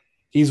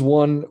 He's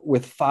won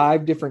with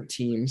 5 different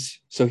teams.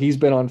 So he's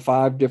been on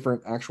 5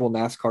 different actual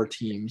NASCAR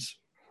teams.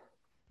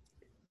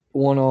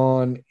 Won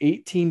on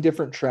 18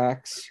 different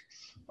tracks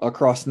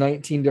across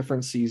 19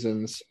 different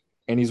seasons.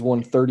 And he's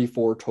won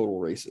 34 total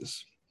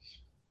races.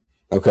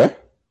 Okay.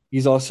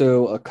 He's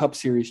also a Cup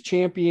Series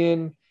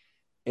champion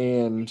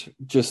and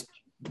just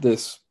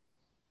this,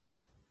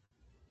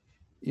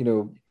 he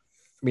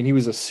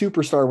was a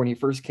superstar when he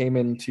first came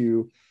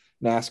into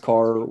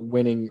NASCAR,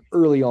 winning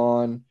early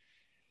on.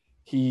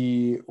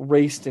 He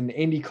raced in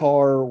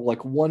IndyCar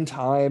like 1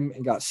 time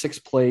and got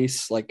 6th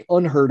place, like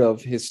unheard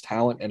of his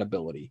talent and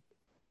ability.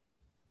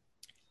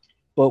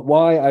 But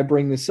why I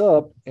bring this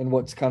up and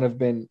what's kind of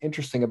been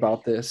interesting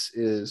about this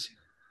is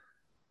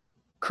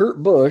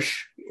Kurt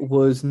Busch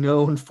was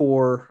known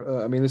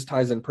for, this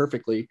ties in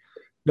perfectly,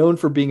 known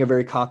for being a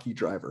very cocky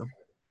driver.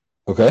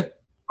 Okay.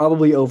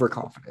 Probably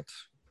overconfident.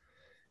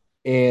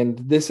 And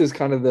this is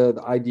kind of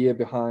the idea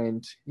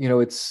behind,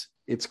 it's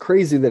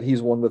crazy that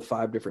he's won with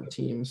 5 different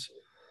teams,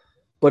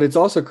 but it's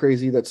also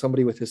crazy that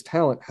somebody with his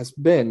talent has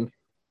been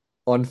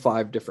on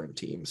 5 different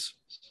teams.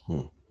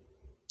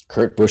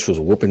 Kurt Busch was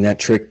whooping that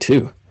trick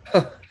too.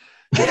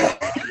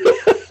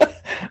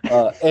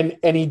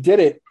 And he did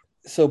it.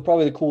 So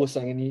probably the coolest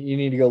thing, and you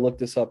need to go look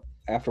this up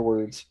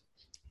afterwards.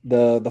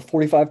 The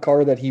 45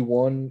 car that he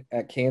won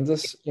at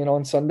Kansas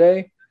on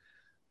Sunday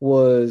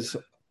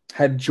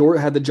had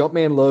the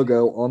Jumpman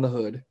logo on the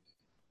hood.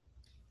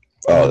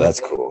 Oh, that's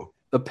cool.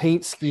 The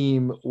paint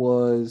scheme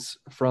was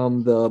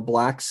from the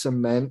black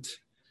cement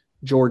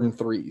Jordan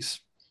 3s.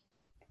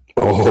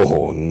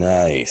 Oh,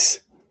 nice.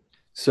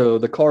 So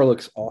the car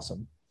looks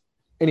awesome.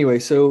 Anyway,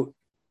 so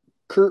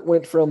Kurt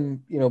went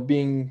from,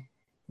 being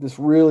this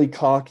really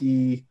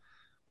cocky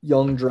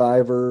young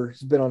driver.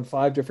 He's been on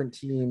 5 different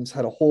teams,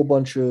 had a whole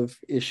bunch of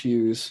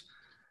issues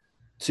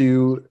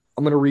to,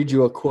 I'm going to read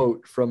you a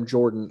quote from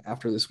Jordan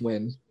after this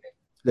win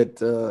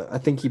that I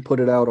think he put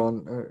it out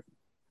on,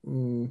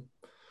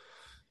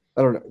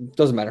 I don't know. It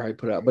doesn't matter how you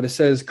put it out, but it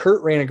says,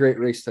 Kurt ran a great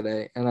race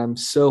today, and I'm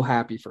so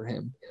happy for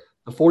him.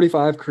 The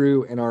 45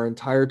 crew and our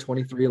entire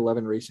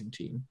 2311 racing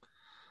team.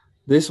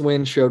 This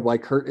win showed why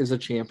Kurt is a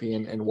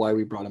champion and why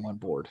we brought him on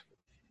board.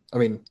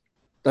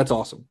 That's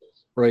awesome,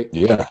 right?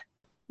 Yeah.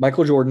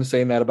 Michael Jordan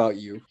saying that about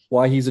you,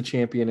 why he's a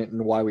champion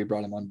and why we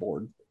brought him on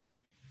board.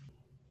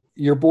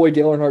 Your boy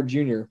Dale Earnhardt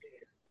Jr.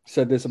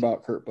 said this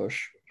about Kurt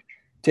Busch.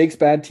 Takes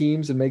bad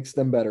teams and makes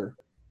them better.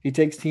 He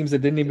takes teams that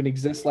didn't even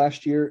exist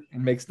last year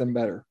and makes them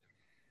better.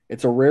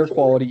 It's a rare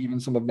quality even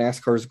some of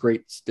NASCAR's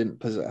greats didn't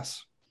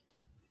possess.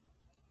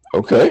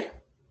 Okay.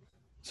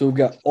 So we've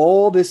got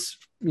all this,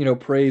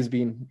 praise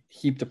being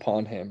heaped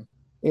upon him.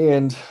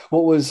 And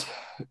what was,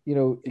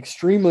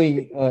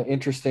 extremely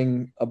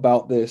interesting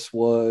about this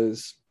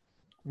was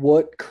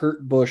what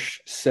Kurt Busch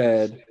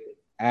said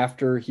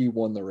after he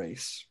won the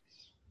race.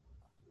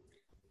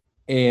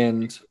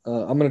 And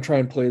I'm going to try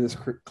and play this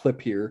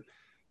clip here,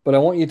 but I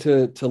want you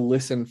to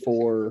listen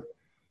for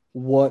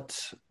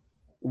what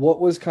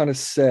was kind of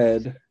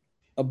said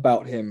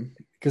about him.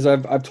 Because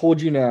I've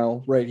told you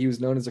now, right, he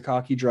was known as a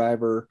cocky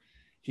driver.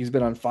 He's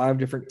been on 5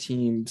 different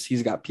teams.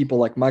 He's got people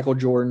like Michael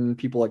Jordan,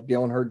 people like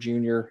Dale Earnhardt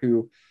Jr.,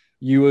 who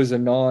you as a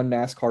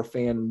non-NASCAR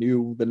fan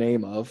knew the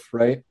name of,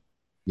 right?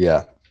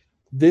 Yeah.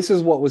 This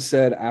is what was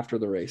said after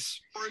the race.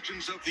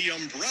 Origins of the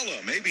umbrella.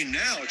 Maybe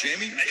now,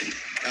 Jamie,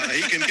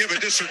 he can give a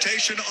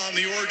dissertation on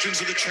the origins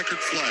of the checkered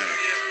flag.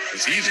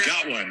 Because he's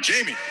got one.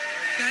 Jamie.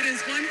 That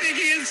is one thing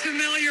he is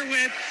familiar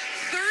with.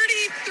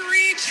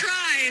 33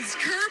 tries.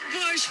 Kurt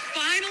Busch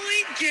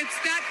finally gets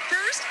that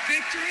first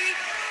victory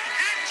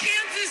at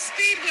Kansas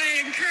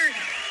Speedway. And Kurt,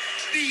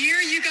 the year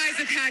you guys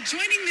have had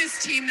joining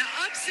this team, the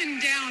ups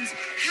and downs,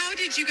 how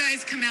did you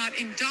guys come out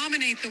and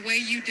dominate the way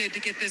you did to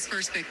get this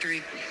first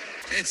victory?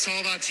 It's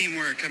all about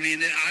teamwork.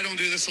 I don't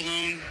do this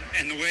alone.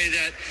 And the way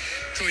that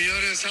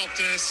Toyota's helped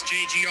us,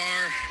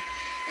 JGR,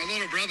 my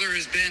little brother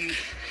has been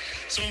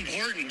so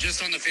important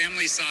just on the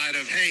family side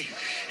of, hey,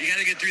 you got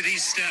to get through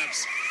these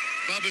steps.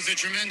 Bubba's a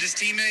tremendous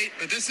teammate,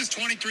 but this is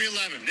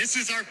 2311. This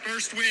is our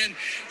first win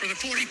for the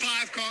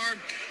 45 car.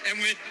 And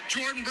with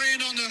Jordan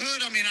Brand on the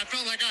hood, I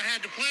felt like I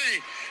had to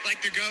play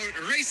like the GOAT,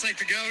 or race like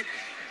the GOAT,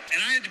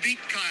 and I had to beat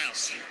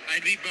Kyle's. I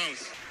had to beat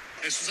both.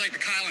 This was like the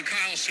Kyle and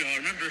Kyle show. I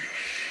remember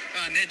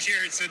Ned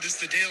Jarrett said this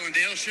is the Dale and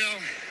Dale show.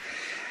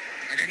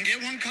 I can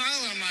get one Kyle,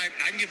 and I'm like,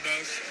 I can get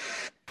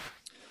both.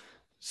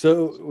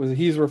 So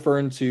he's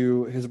referring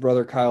to his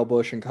brother Kyle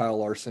Busch and Kyle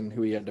Larson,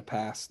 who he had to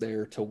pass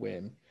there to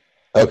win.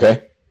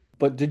 Okay.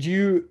 But did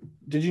you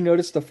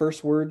notice the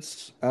first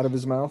words out of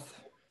his mouth?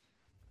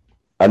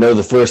 I know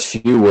the first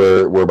few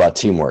were about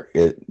teamwork.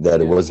 It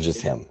wasn't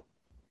just him.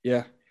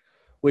 Yeah,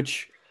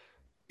 which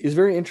is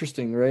very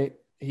interesting, right?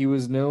 He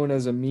was known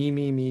as a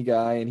me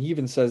guy, and he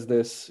even says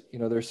this.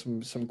 There's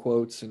some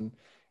quotes, and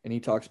he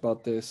talks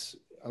about this.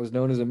 I was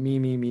known as a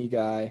me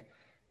guy,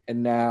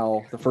 and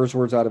now the first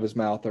words out of his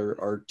mouth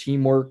are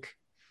teamwork.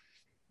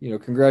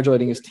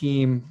 Congratulating his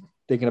team,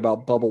 thinking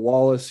about Bubba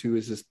Wallace, who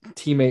is his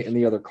teammate in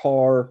the other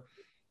car,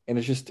 and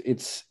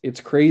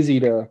it's crazy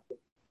to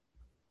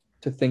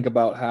think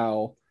about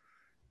how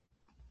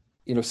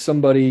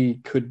somebody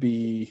could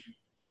be,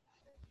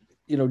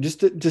 just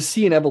to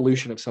see an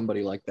evolution of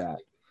somebody like that.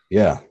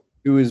 Yeah.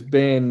 Who has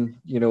been,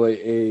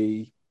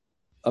 a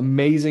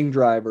amazing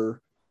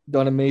driver,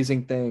 done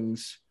amazing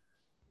things,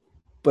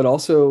 but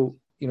also,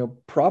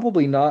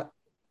 probably not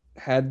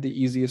had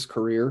the easiest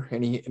career,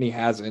 and he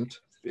hasn't.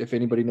 If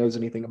anybody knows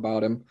anything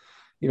about him,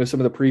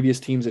 some of the previous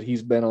teams that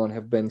he's been on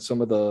have been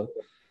some of the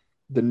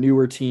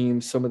newer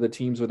teams, some of the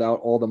teams without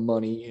all the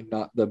money and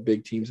not the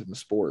big teams in the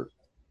sport.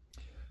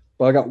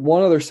 But I got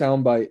one other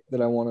soundbite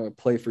that I want to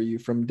play for you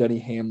from Denny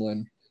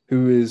Hamlin,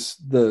 who is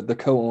the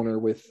co-owner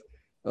with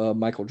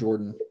Michael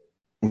Jordan.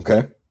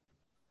 Okay.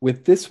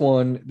 With this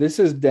one, this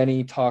is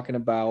Denny talking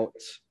about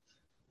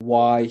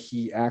why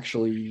he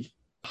actually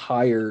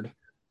hired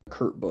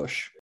Kurt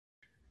Busch.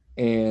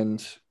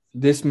 And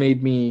this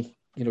made me,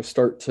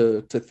 start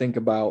to think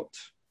about,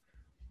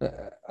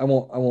 I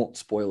won't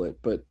spoil it,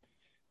 but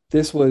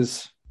this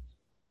was.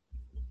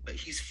 But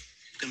he's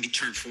going to be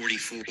turned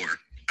 44.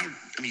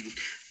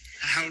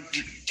 How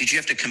did you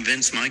have to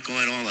convince Michael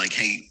at all? Like,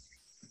 hey,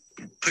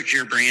 put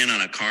your brand on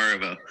a car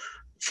of a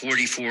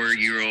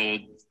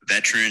 44-year-old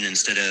veteran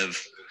instead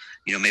of,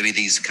 maybe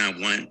these kind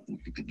of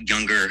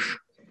younger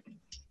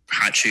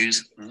hot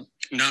shoes?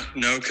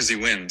 No, because he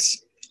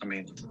wins.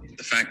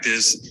 The fact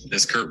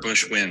is Kurt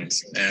Busch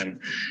wins, and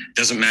it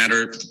doesn't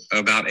matter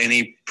about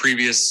any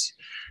previous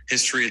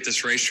history at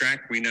this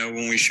racetrack. We know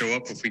when we show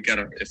up, if we got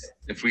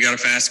a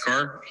fast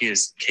car, he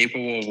is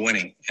capable of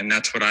winning, and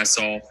that's what I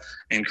saw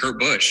in Kurt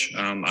Busch.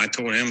 I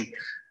told him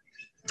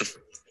the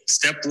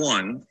step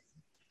one,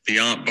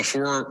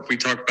 before we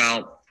talk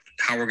about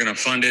how we're going to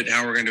fund it,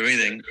 how we're going to do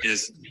anything,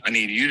 is I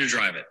need you to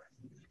drive it.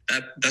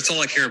 That's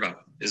all I care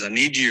about, is I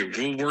need you.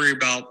 We'll worry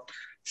about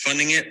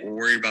funding it. We'll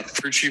worry about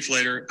the crew chief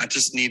later. I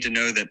just need to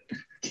know that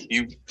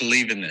you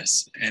believe in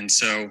this. And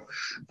so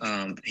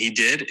he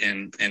did.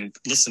 And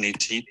listen, he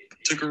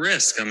took a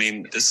risk.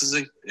 This is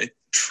a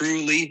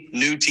truly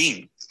new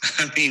team.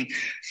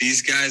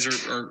 These guys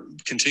are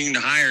continuing to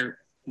hire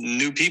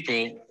new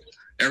people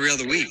every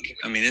other week.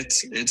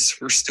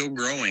 We're still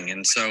growing.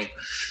 And so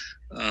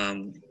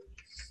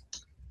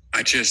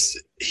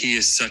he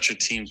is such a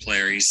team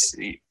player. He's,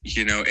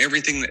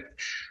 everything that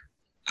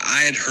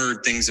I had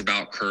heard things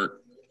about Kurt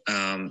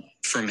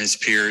from his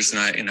peers,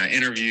 and I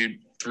interviewed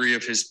 3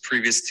 of his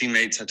previous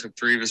teammates. I took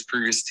 3 of his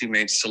previous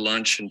teammates to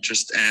lunch and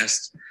just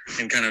asked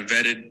and kind of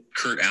vetted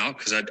Kurt out,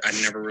 because I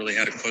never really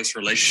had a close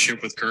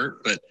relationship with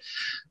Kurt, but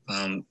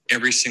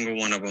every single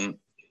one of them,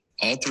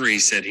 all 3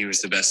 said he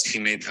was the best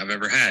teammate I've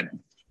ever had.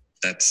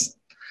 That's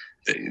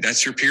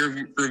your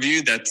peer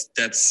review.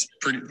 That's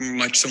pretty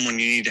much someone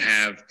you need to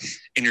have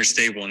in your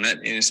stable, and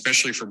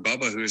especially for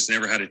Bubba, who's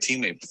never had a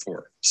teammate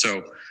before.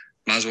 So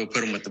might as well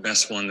put him with the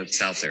best one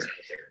that's out there.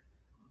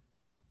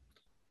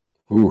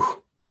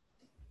 Ooh.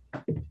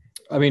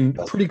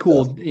 Pretty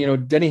cool.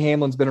 Denny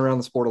Hamlin's been around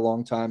the sport a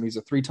long time. He's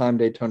a 3-time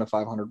Daytona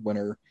 500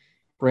 winner,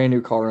 brand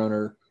new car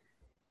owner.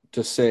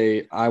 To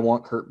say, I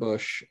want Kurt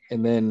Busch,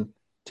 and then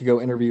to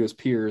go interview his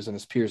peers, and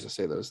his peers to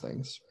say those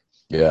things.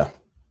 Yeah,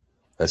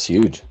 that's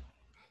huge.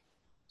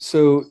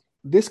 So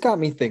this got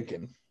me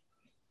thinking.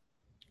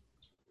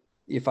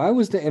 If I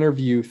was to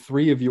interview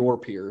 3 of your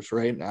peers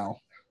right now,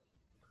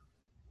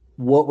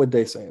 what would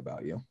they say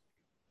about you?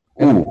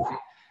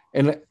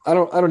 And I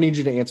don't need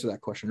you to answer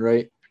that question,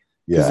 right?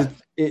 Yeah.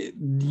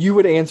 You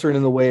would answer it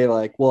in the way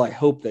like, well, I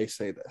hope they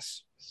say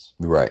this.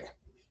 Right.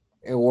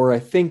 Or I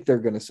think they're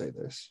going to say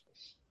this.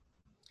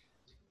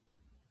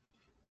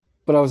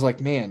 But I was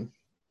like, man,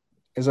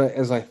 as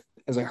I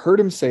heard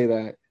him say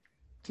that,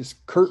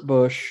 just Kurt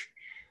Busch,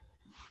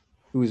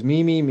 who was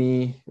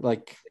me,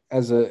 like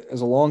as a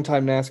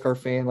longtime NASCAR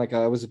fan, like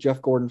I was a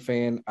Jeff Gordon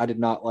fan, I did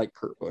not like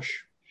Kurt Busch.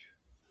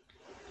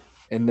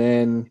 And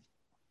then,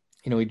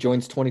 he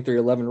joins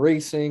 2311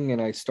 Racing,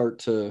 and I start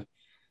to,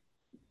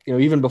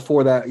 even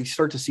before that, you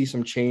start to see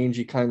some change.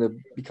 He kind of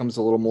becomes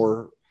a little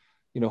more,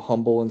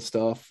 humble and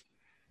stuff.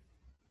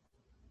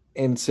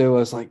 And so I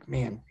was like,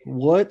 man,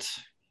 what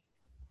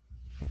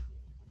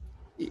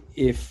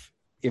if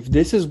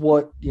this is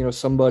what,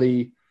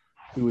 somebody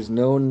who is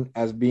known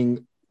as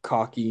being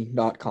cocky,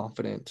 not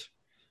confident,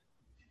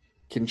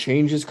 can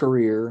change his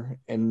career,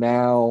 and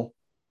now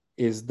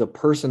is the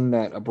person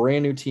that a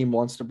brand new team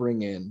wants to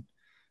bring in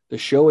to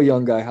show a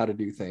young guy how to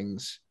do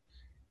things,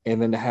 and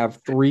then to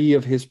have 3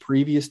 of his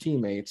previous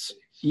teammates,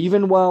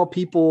 even while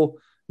people,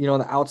 on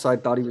the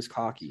outside thought he was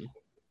cocky,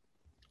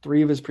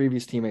 3 of his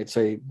previous teammates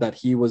say that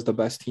he was the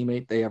best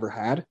teammate they ever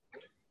had.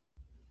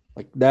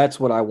 Like, that's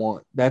what I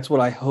want. That's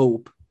what I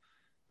hope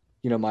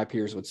my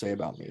peers would say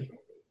about me.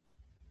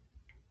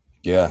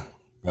 Yeah.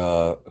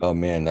 Oh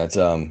man, that's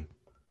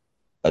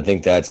I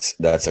think that's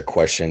a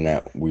question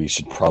that we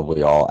should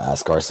probably all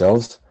ask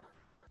ourselves.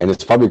 And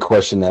it's probably a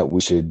question that we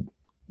should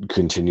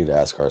continue to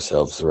ask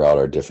ourselves throughout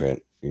our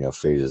different,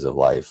 phases of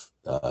life,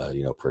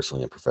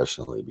 personally and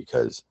professionally,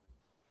 because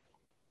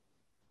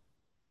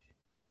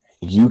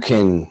you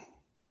can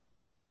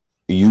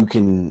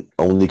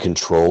only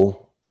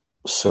control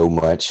so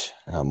much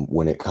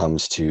when it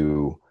comes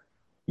to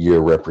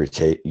your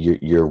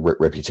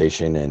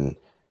reputation and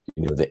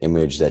the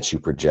image that you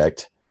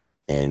project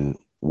and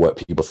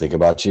what people think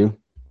about you.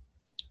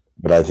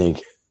 But I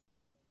think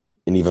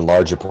an even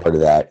larger part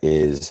of that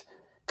is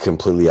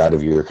completely out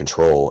of your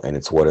control, and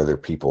it's what other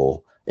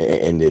people,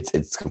 and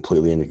it's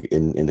completely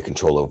in the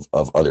control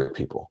of other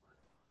people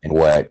and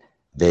what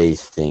they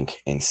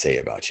think and say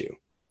about you.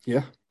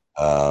 Yeah.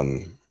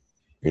 I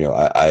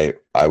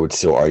would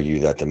still argue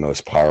that the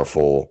most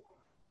powerful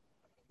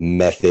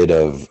method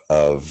of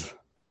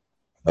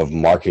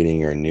marketing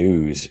your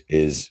news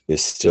is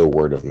still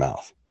word of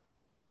mouth.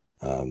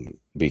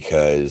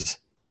 Because,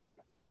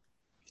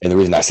 and the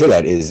reason I say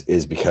that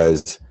is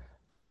because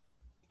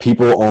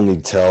people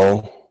only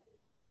tell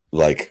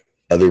like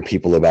other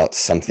people about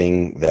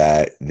something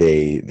that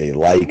they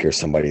like, or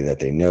somebody that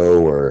they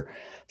know, or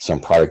some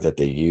product that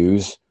they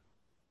use,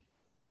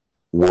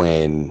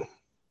 when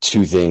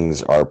two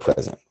things are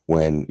present.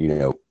 When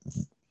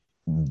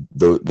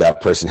that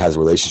person has a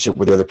relationship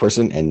with the other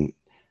person, and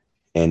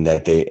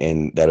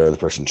that other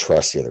person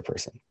trusts the other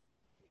person.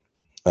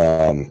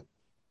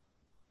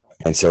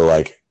 And so,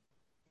 like,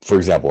 for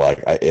example,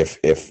 like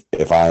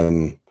if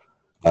I'm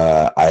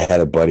I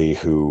had a buddy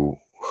who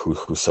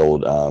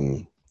sold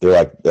they're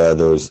like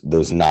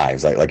those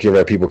knives, like you ever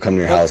have people come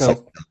to your house, like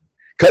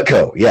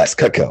Cutco, yes,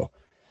 Cutco.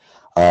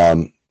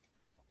 And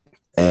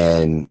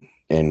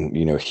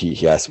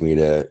he asked me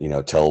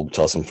to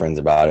tell some friends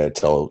about it,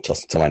 tell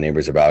my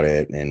neighbors about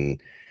it,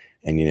 and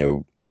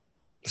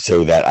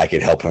so that I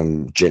could help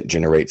him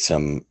generate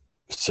some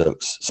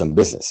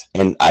business.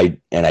 And I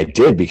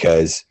did,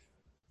 because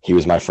he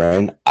was my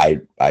friend.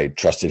 I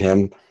trusted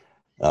him.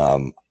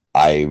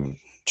 I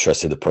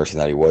trusted the person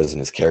that he was and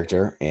his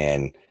character,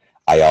 and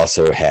I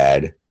also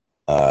had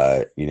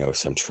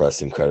some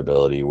trust and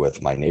credibility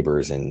with my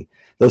neighbors and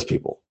those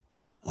people.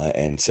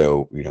 And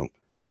so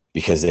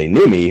because they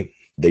knew me,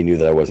 they knew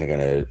that I wasn't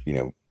going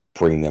to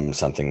bring them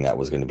something that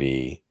was going to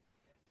be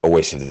a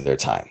waste of their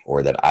time,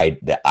 or that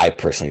I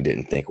personally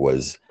didn't think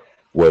was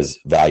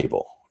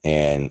valuable.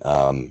 And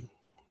I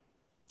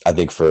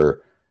think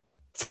for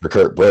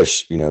Kurt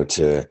Busch,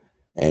 for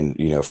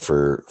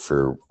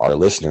our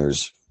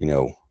listeners,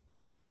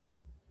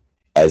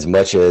 as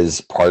much as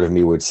part of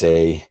me would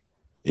say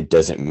it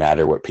doesn't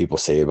matter what people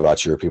say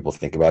about you or people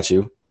think about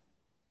you,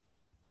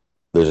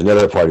 there's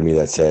another part of me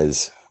that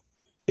says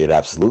it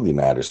absolutely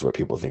matters what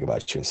people think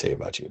about you and say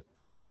about you,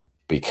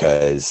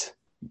 because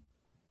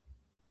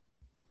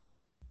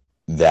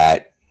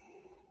that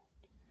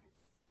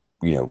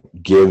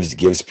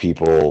gives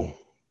people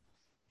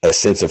a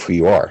sense of who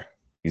you are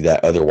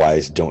that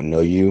otherwise don't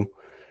know you,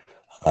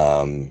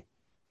 and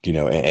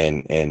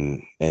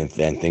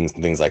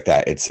things like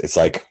that. It's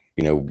like,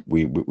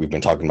 we've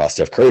been talking about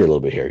Steph Curry a little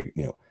bit here.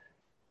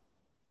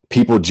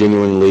 People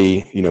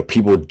genuinely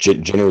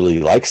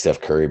like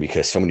Steph Curry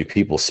because so many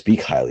people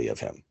speak highly of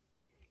him.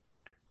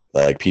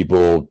 Like, some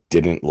people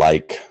didn't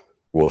like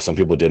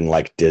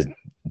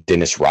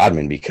Dennis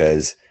Rodman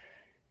because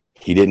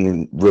he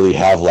didn't really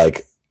have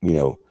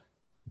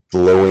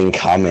glowing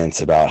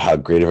comments about how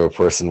great of a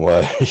person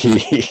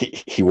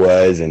he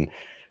was, and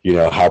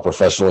how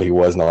professional he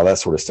was, and all that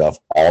sort of stuff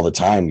all the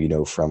time,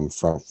 from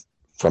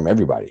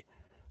everybody.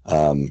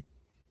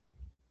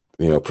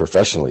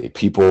 Professionally,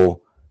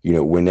 people,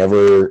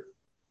 whenever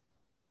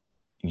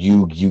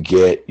you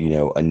get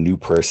a new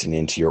person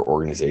into your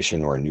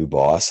organization, or a new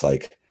boss,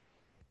 like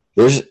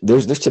there's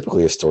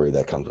typically a story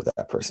that comes with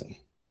that person,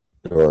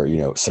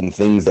 or some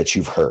things that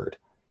you've heard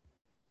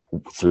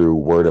through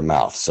word of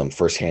mouth, some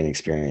firsthand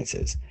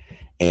experiences.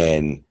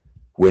 And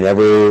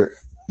whenever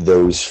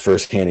those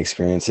firsthand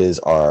experiences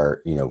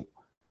are,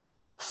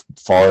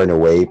 far and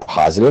away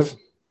positive,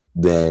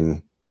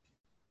 then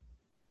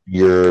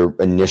your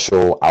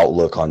initial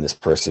outlook on this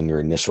person, your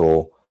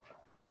initial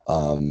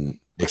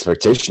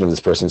expectation of this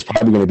person is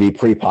probably going to be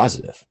pretty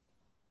positive,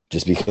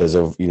 just because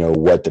of,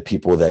 what the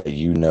people that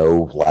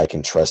like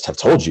and trust have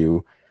told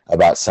you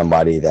about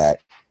somebody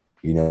that,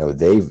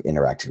 they've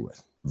interacted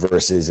with.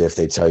 Versus if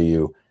they tell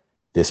you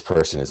this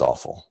person is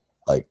awful,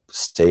 like,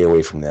 stay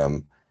away from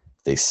them.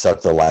 They suck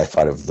the life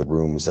out of the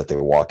rooms that they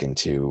walk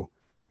into.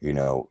 You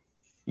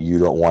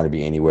don't want to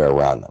be anywhere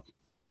around them.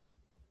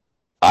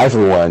 I,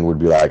 for one, would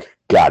be like,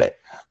 got it.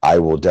 I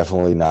will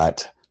definitely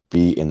not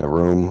be in the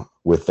room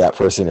with that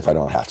person if I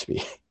don't have to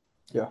be.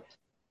 Yeah.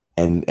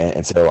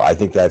 And so I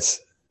think that's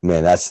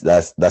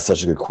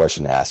such a good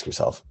question to ask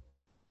yourself.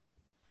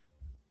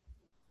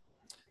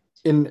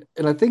 And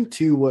I think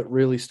too, what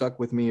really stuck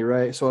with me,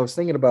 right? So I was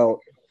thinking about,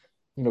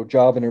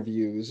 job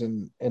interviews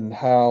and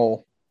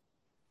how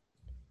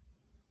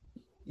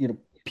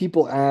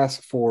people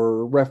ask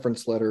for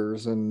reference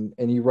letters, and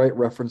you write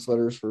reference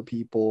letters for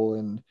people.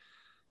 And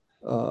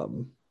a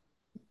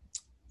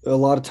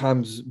lot of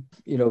times,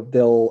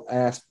 they'll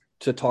ask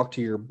to talk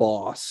to your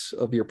boss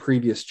of your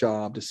previous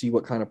job to see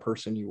what kind of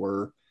person you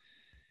were.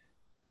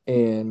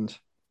 And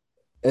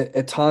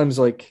at times,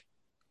 like,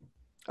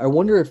 I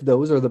wonder if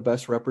those are the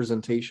best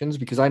representations,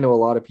 because I know a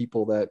lot of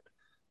people that,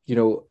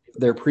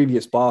 their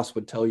previous boss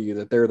would tell you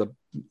that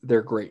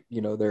they're great.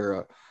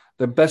 They're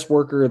the best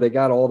worker. They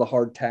got all the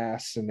hard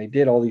tasks and they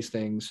did all these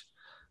things.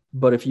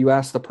 But if you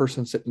ask the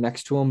person sitting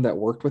next to them that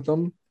worked with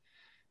them,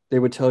 they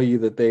would tell you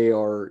that they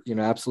are,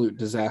 absolute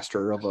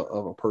disaster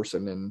of a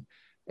person,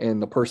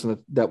 and the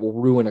person that will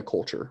ruin a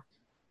culture.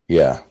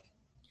 Yeah.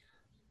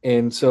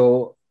 And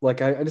so,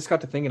 like, I just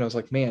got to thinking, I was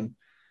like, man,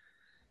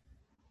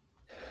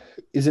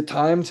 is it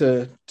time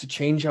to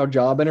change how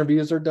job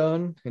interviews are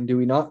done? And do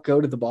we not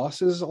go to the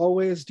bosses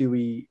always? Do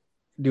we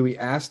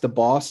ask the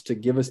boss to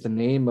give us the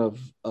name of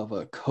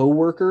a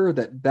coworker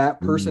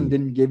that person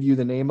didn't give you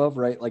the name of,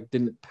 right? Like,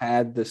 didn't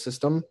pad the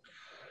system.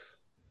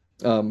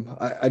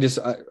 I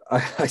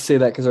say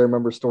that because I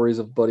remember stories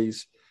of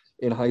buddies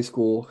in high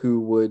school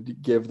who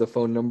would give the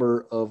phone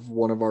number of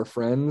one of our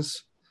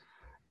friends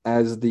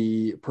as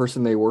the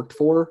person they worked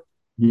for.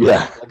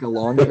 Yeah. Like a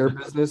lawn care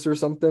business or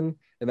something.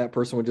 And that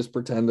person would just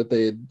pretend that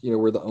they had,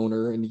 were the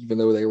owner. And even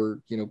though they were,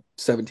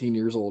 17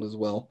 years old as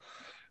well.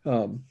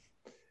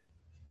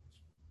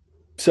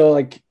 So,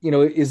 like,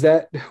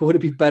 would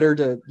it be better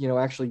to,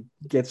 actually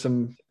get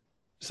some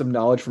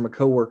knowledge from a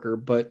coworker?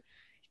 But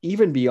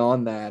even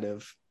beyond that,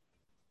 of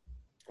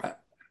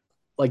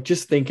like,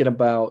 just thinking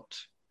about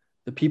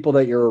the people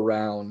that you're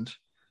around,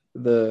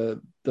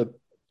 the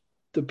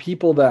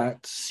people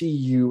that see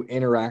you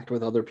interact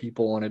with other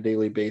people on a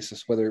daily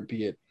basis, whether it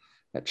be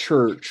at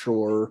church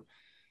or,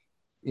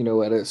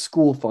 at a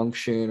school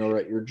function or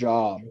at your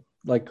job.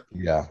 Like,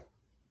 yeah,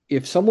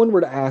 if someone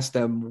were to ask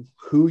them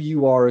who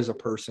you are as a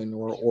person,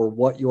 or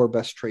what your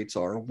best traits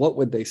are, what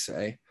would they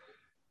say?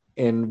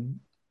 And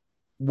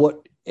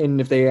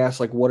if they ask,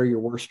 like, what are your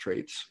worst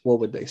traits, what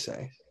would they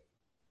say?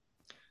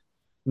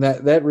 And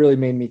that really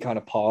made me kind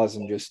of pause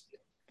and just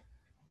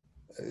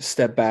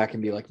step back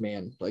and be like,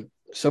 man, like,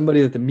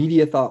 somebody that the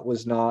media thought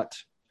was not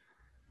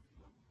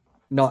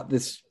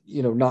this,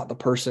 not the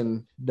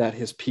person that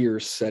his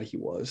peers said he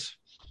was.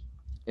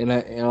 And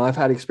I've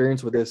had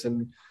experience with this,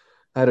 and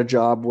I had a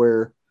job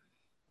where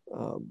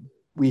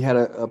we had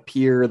a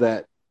peer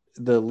that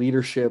the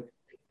leadership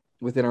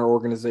within our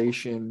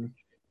organization,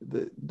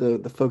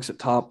 the folks at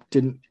top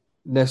didn't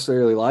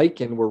necessarily like,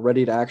 and were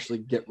ready to actually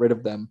get rid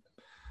of them.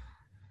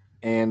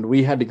 And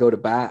we had to go to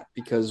bat,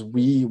 because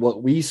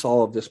what we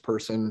saw of this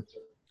person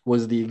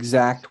was the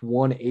exact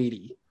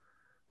 180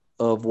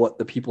 of what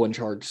the people in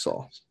charge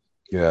saw.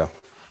 Yeah.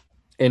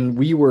 And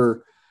we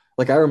were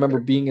like, I remember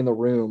being in the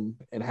room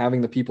and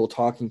having the people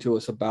talking to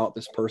us about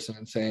this person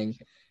and saying,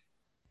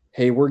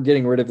 hey, we're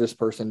getting rid of this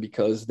person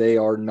because they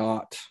are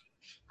not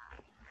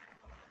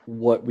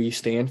what we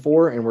stand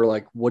for. And we're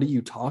like, what are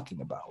you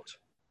talking about?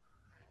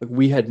 Like,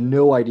 we had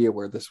no idea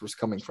where this was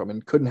coming from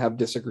and couldn't have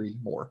disagreed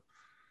more.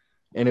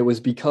 And it was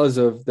because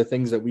of the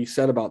things that we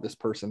said about this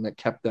person that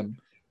kept them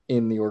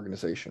in the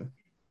organization.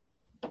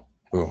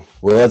 Well,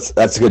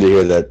 that's good to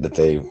hear that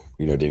they,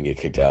 didn't get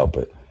kicked out,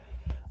 but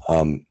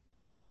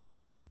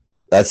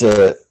that's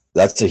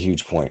a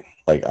huge point.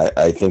 Like,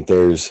 I think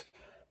there's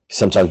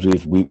sometimes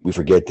we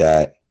forget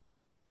that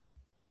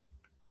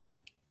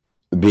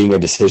being a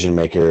decision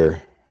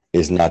maker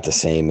is not the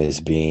same as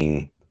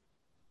being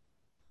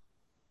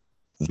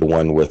the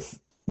one with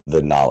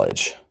the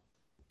knowledge.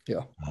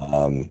 Yeah.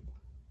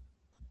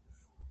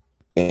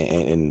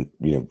 And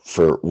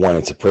for one,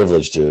 it's a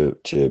privilege to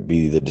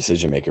be the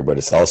decision maker, but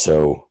it's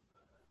also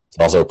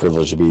a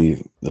privilege to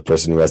be the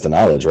person who has the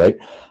knowledge, right?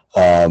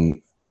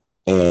 And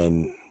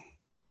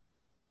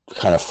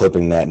kind of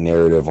flipping that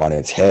narrative on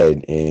its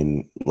head,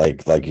 in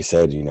like you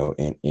said,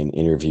 in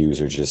interviews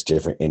or just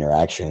different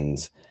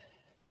interactions.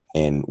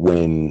 And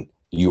when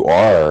you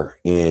are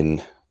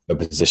in a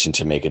position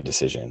to make a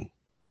decision,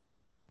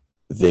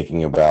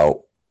 thinking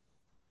about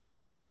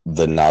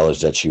the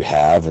knowledge that you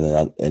have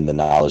and the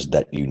knowledge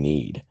that you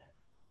need,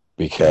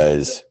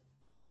 because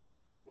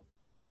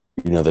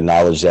the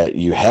knowledge that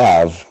you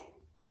have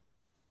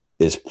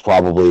is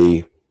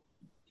probably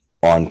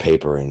on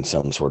paper in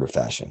some sort of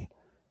fashion,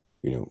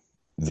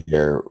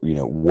 their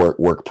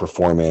work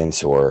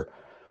performance, or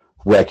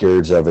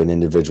records of an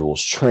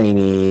individual's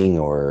training,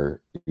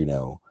 or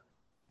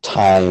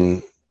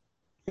time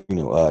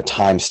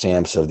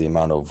stamps of the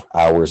amount of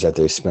hours that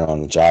they spent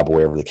on the job, or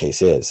whatever the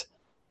case is.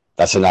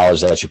 That's the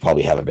knowledge that you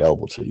probably have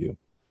available to you.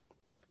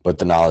 But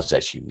the knowledge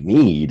that you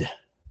need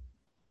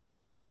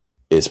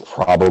is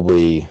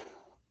probably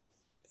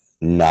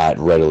not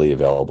readily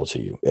available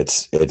to you.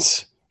 It's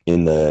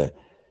in the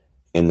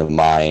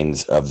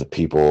minds of the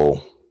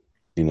people,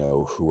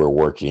 who are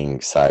working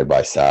side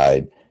by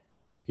side,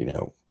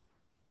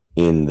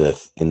 in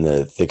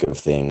the thick of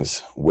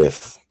things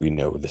with,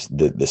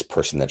 this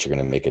person that you're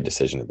going to make a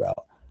decision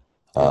about.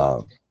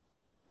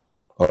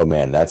 Oh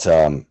man, that's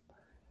I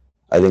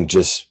think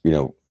just,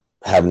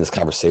 having this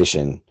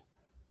conversation,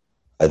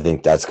 I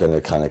think that's going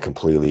to kind of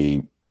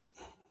completely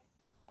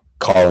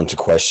call into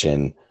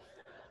question.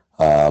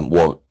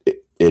 Well,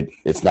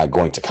 it's not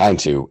going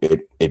to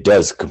it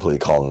does completely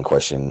call into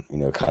question,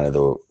 kind of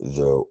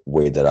the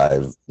way that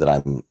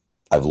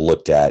I've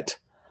looked at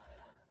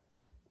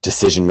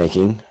decision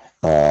making,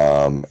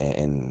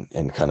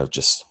 and kind of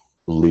just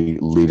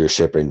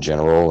leadership in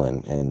general,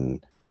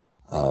 and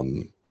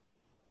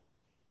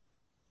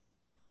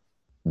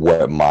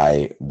what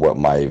my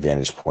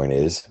vantage point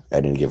is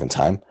at any given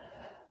time,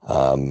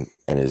 and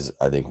is,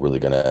 I think, really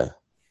going to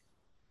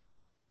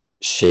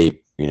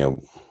shape,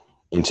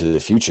 into the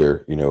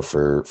future,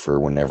 for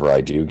whenever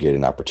I do get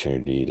an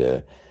opportunity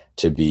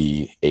to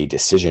be a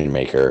decision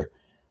maker.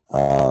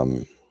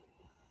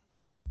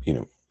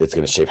 It's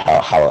going to shape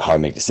how I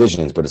make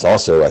decisions, but it's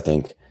also, I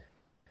think,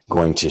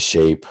 going to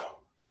shape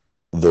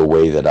the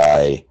way that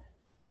I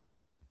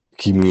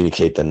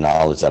communicate the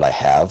knowledge that I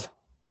have,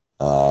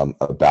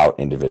 about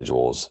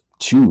individuals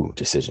to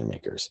decision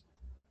makers,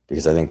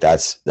 because I think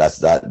that's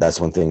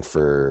one thing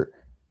for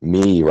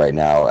me right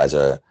now.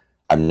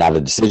 I'm not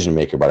a decision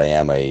maker, but I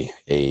am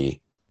a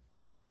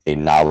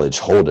knowledge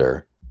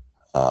holder.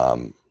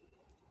 I've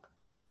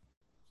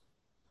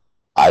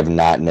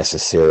not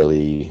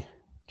necessarily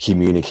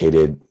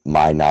communicated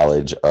my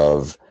knowledge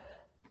of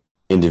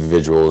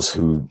individuals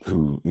who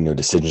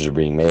decisions are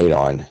being made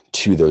on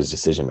to those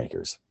decision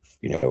makers,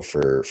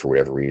 for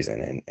whatever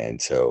reason, and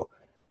so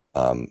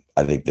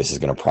I think this is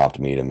going to prompt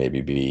me to maybe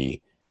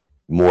be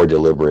more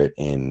deliberate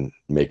in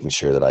making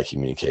sure that I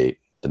communicate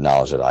the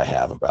knowledge that I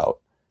have about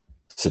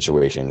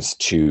situations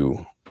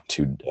to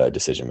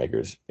decision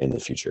makers in the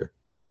future.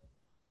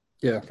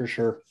 Yeah, for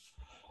sure.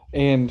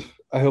 And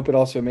I hope it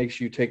also makes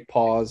you take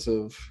pause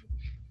of,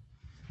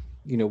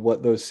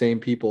 what those same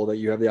people that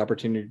you have the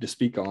opportunity to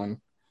speak on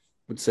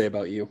would say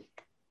about you.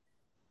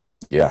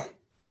 Yeah.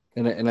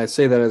 And I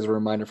say that as a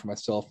reminder for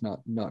myself,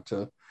 not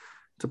to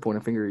point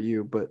a finger at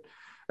you, but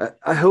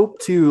I hope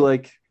to,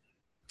 I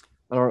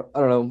don't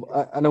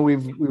know. I know we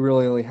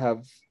really only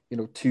have,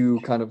 two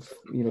kind of,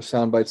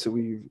 sound bites that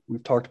we've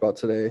talked about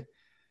today,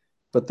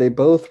 but they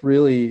both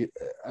really,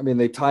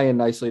 they tie in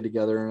nicely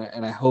together.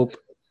 And I hope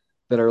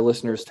that our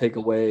listeners take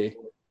away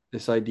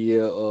this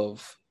idea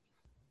of,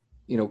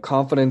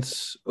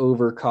 confidence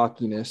over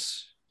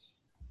cockiness,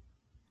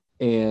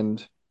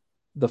 and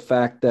the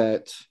fact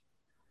that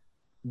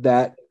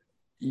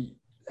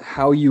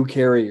how you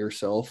carry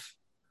yourself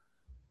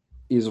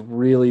is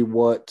really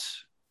what,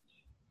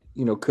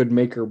 could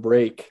make or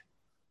break,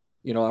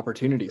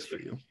 opportunities for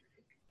you.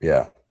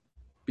 Yeah.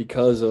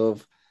 Because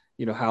of,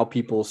 how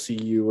people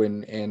see you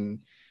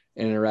and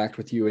interact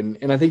with you.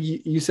 And I think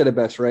you said it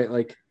best, right?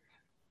 Like,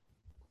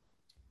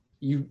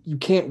 you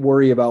can't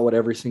worry about what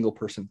every single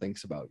person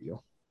thinks about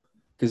you,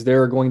 because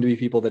there are going to be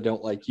people that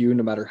don't like you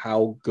no matter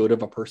how good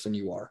of a person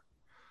you are.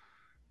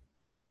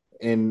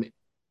 And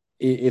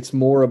it's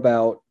more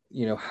about,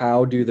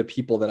 how do the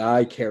people that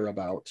I care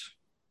about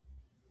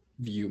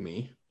view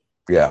me?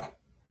 Yeah.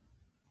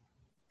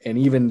 And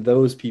even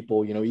those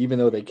people, even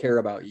though they care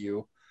about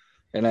you,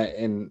 and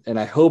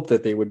I hope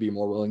that they would be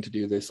more willing to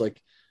do this,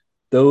 like,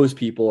 those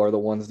people are the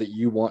ones that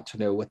you want to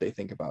know what they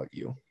think about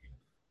you,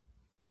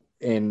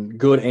 and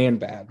good and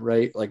bad,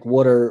 right? Like,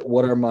 what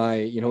are my,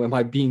 am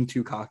I being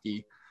too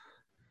cocky,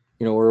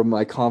 or am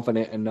I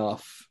confident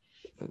enough?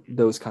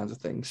 Those kinds of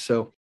things.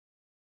 So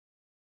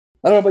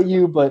I don't know about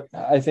you, but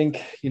I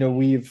think,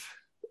 we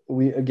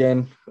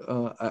again,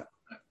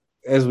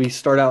 as we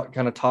start out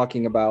kind of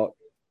talking about,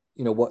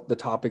 what the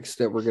topics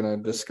that we're going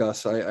to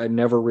discuss, I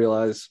never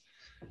realized,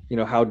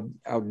 how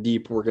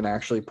deep we're going to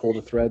actually pull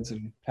the threads,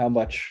 and how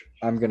much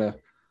I'm going to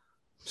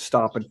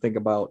stop and think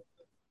about,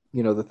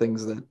 the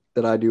things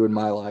that I do in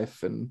my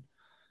life, and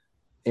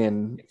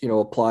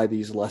apply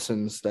these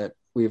lessons that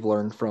we've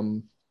learned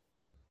from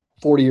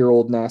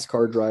 40-year-old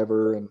NASCAR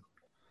driver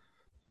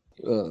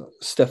and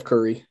Steph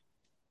Curry.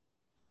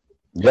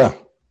 Yeah.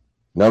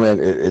 No, man,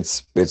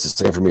 it's the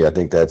same for me. I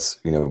think that's,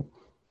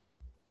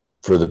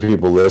 for the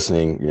people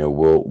listening,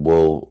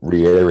 we'll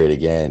reiterate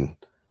again,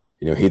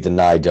 Heath and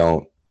I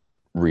don't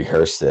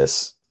rehearse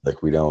this.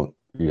 Like, we don't,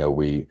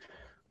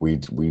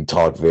 we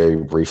talk very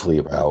briefly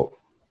about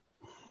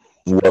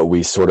what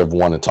we sort of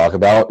want to talk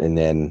about, and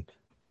then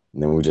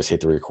we just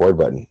hit the record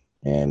button,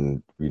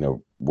 and,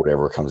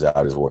 whatever comes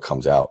out is what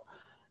comes out.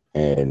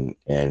 And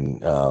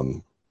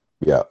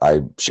yeah,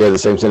 I share the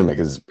same sentiment,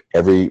 because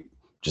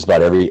just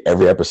about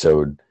every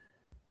episode,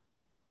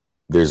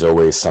 there's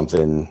always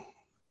something,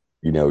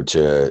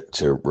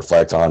 to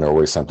reflect on, or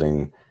always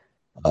something,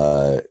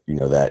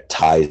 that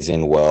ties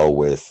in well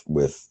with,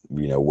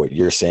 what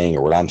you're saying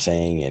or what I'm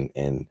saying.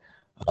 And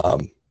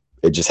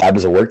it just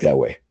happens to work that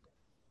way.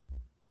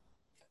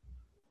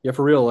 Yeah,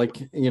 for real.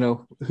 Like,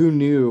 who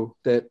knew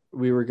that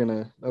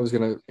I was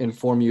going to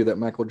inform you that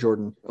Michael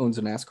Jordan owns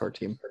a NASCAR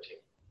team.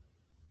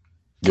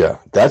 Yeah,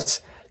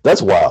 that's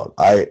wild.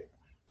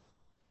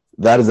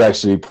 That is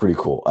actually pretty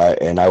cool.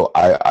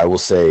 I will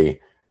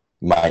say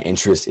my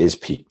interest is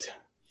piqued.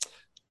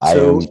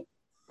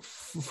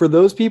 For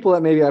those people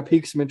that maybe I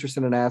piqued some interest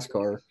in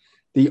NASCAR,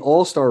 the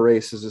All-Star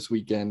race is this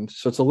weekend.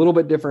 So it's a little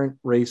bit different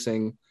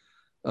racing,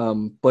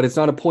 but it's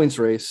not a points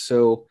race.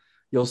 So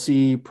you'll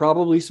see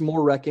probably some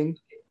more wrecking,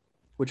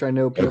 which I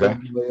know people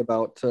enjoy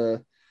about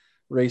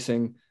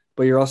racing,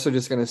 but you're also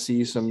just going to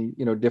see some,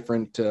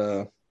 different,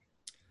 some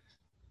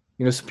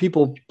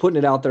people putting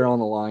it out there on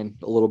the line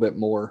a little bit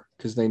more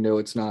because they know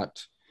it's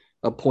not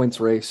a points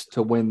race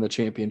to win the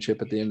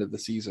championship at the end of the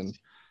season.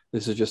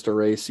 This is just a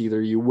race.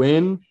 Either you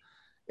win,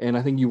 and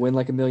I think you win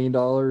like $1 million,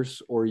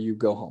 or you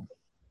go home.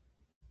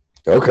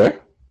 Okay.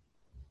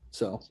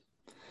 So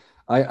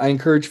I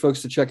encourage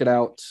folks to check it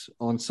out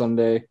on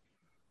Sunday.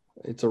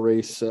 It's a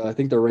race. I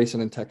think they're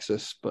racing in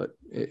Texas, but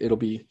it'll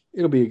be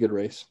a good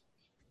race.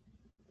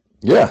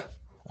 Yeah,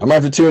 I'm gonna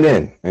have to tune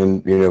in,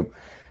 and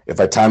if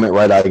I time it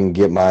right, I can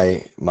get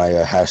my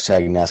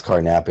hashtag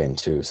NASCAR nap in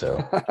too.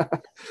 So,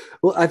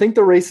 well, I think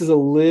the race is a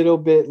little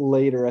bit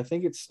later. I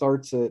think it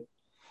starts at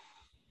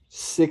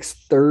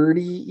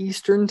 6:30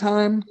 Eastern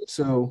time.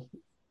 So,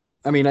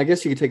 I mean, I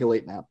guess you could take a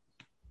late nap.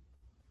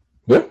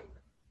 Yeah,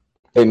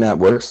 late nap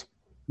works.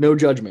 No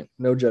judgment.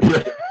 No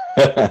judgment.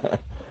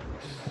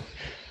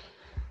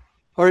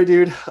 All right,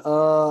 dude. That's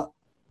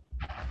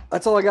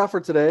all I got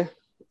for today.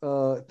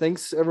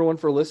 Thanks everyone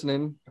for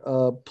listening.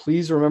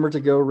 Please remember to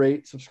go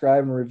rate,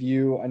 subscribe, and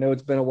review. I know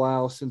it's been a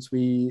while since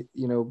we,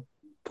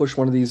 pushed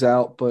one of these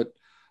out, but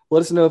let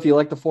us know if you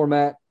like the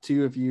format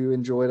too, if you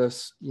enjoyed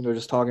us,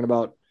 just talking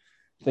about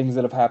things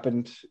that have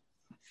happened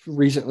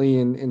recently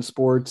in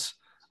sports.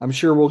 I'm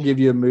sure we'll give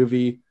you a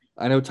movie.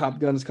 I know Top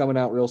Gun's coming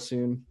out real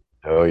soon.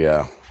 Oh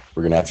yeah.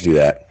 We're going to have to do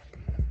that.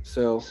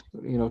 So,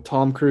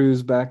 Tom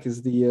Cruise back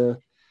as the,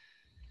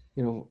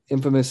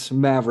 infamous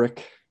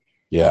Maverick.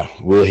 Yeah.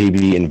 Will he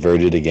be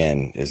inverted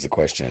again is the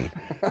question.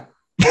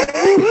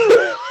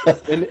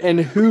 and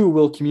who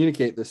will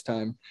communicate this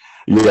time?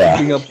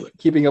 Yeah.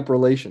 Keeping up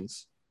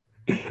relations.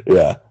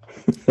 Yeah.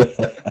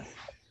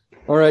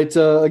 All right.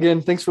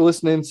 Again, thanks for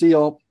listening. See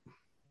y'all.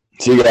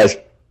 See you guys.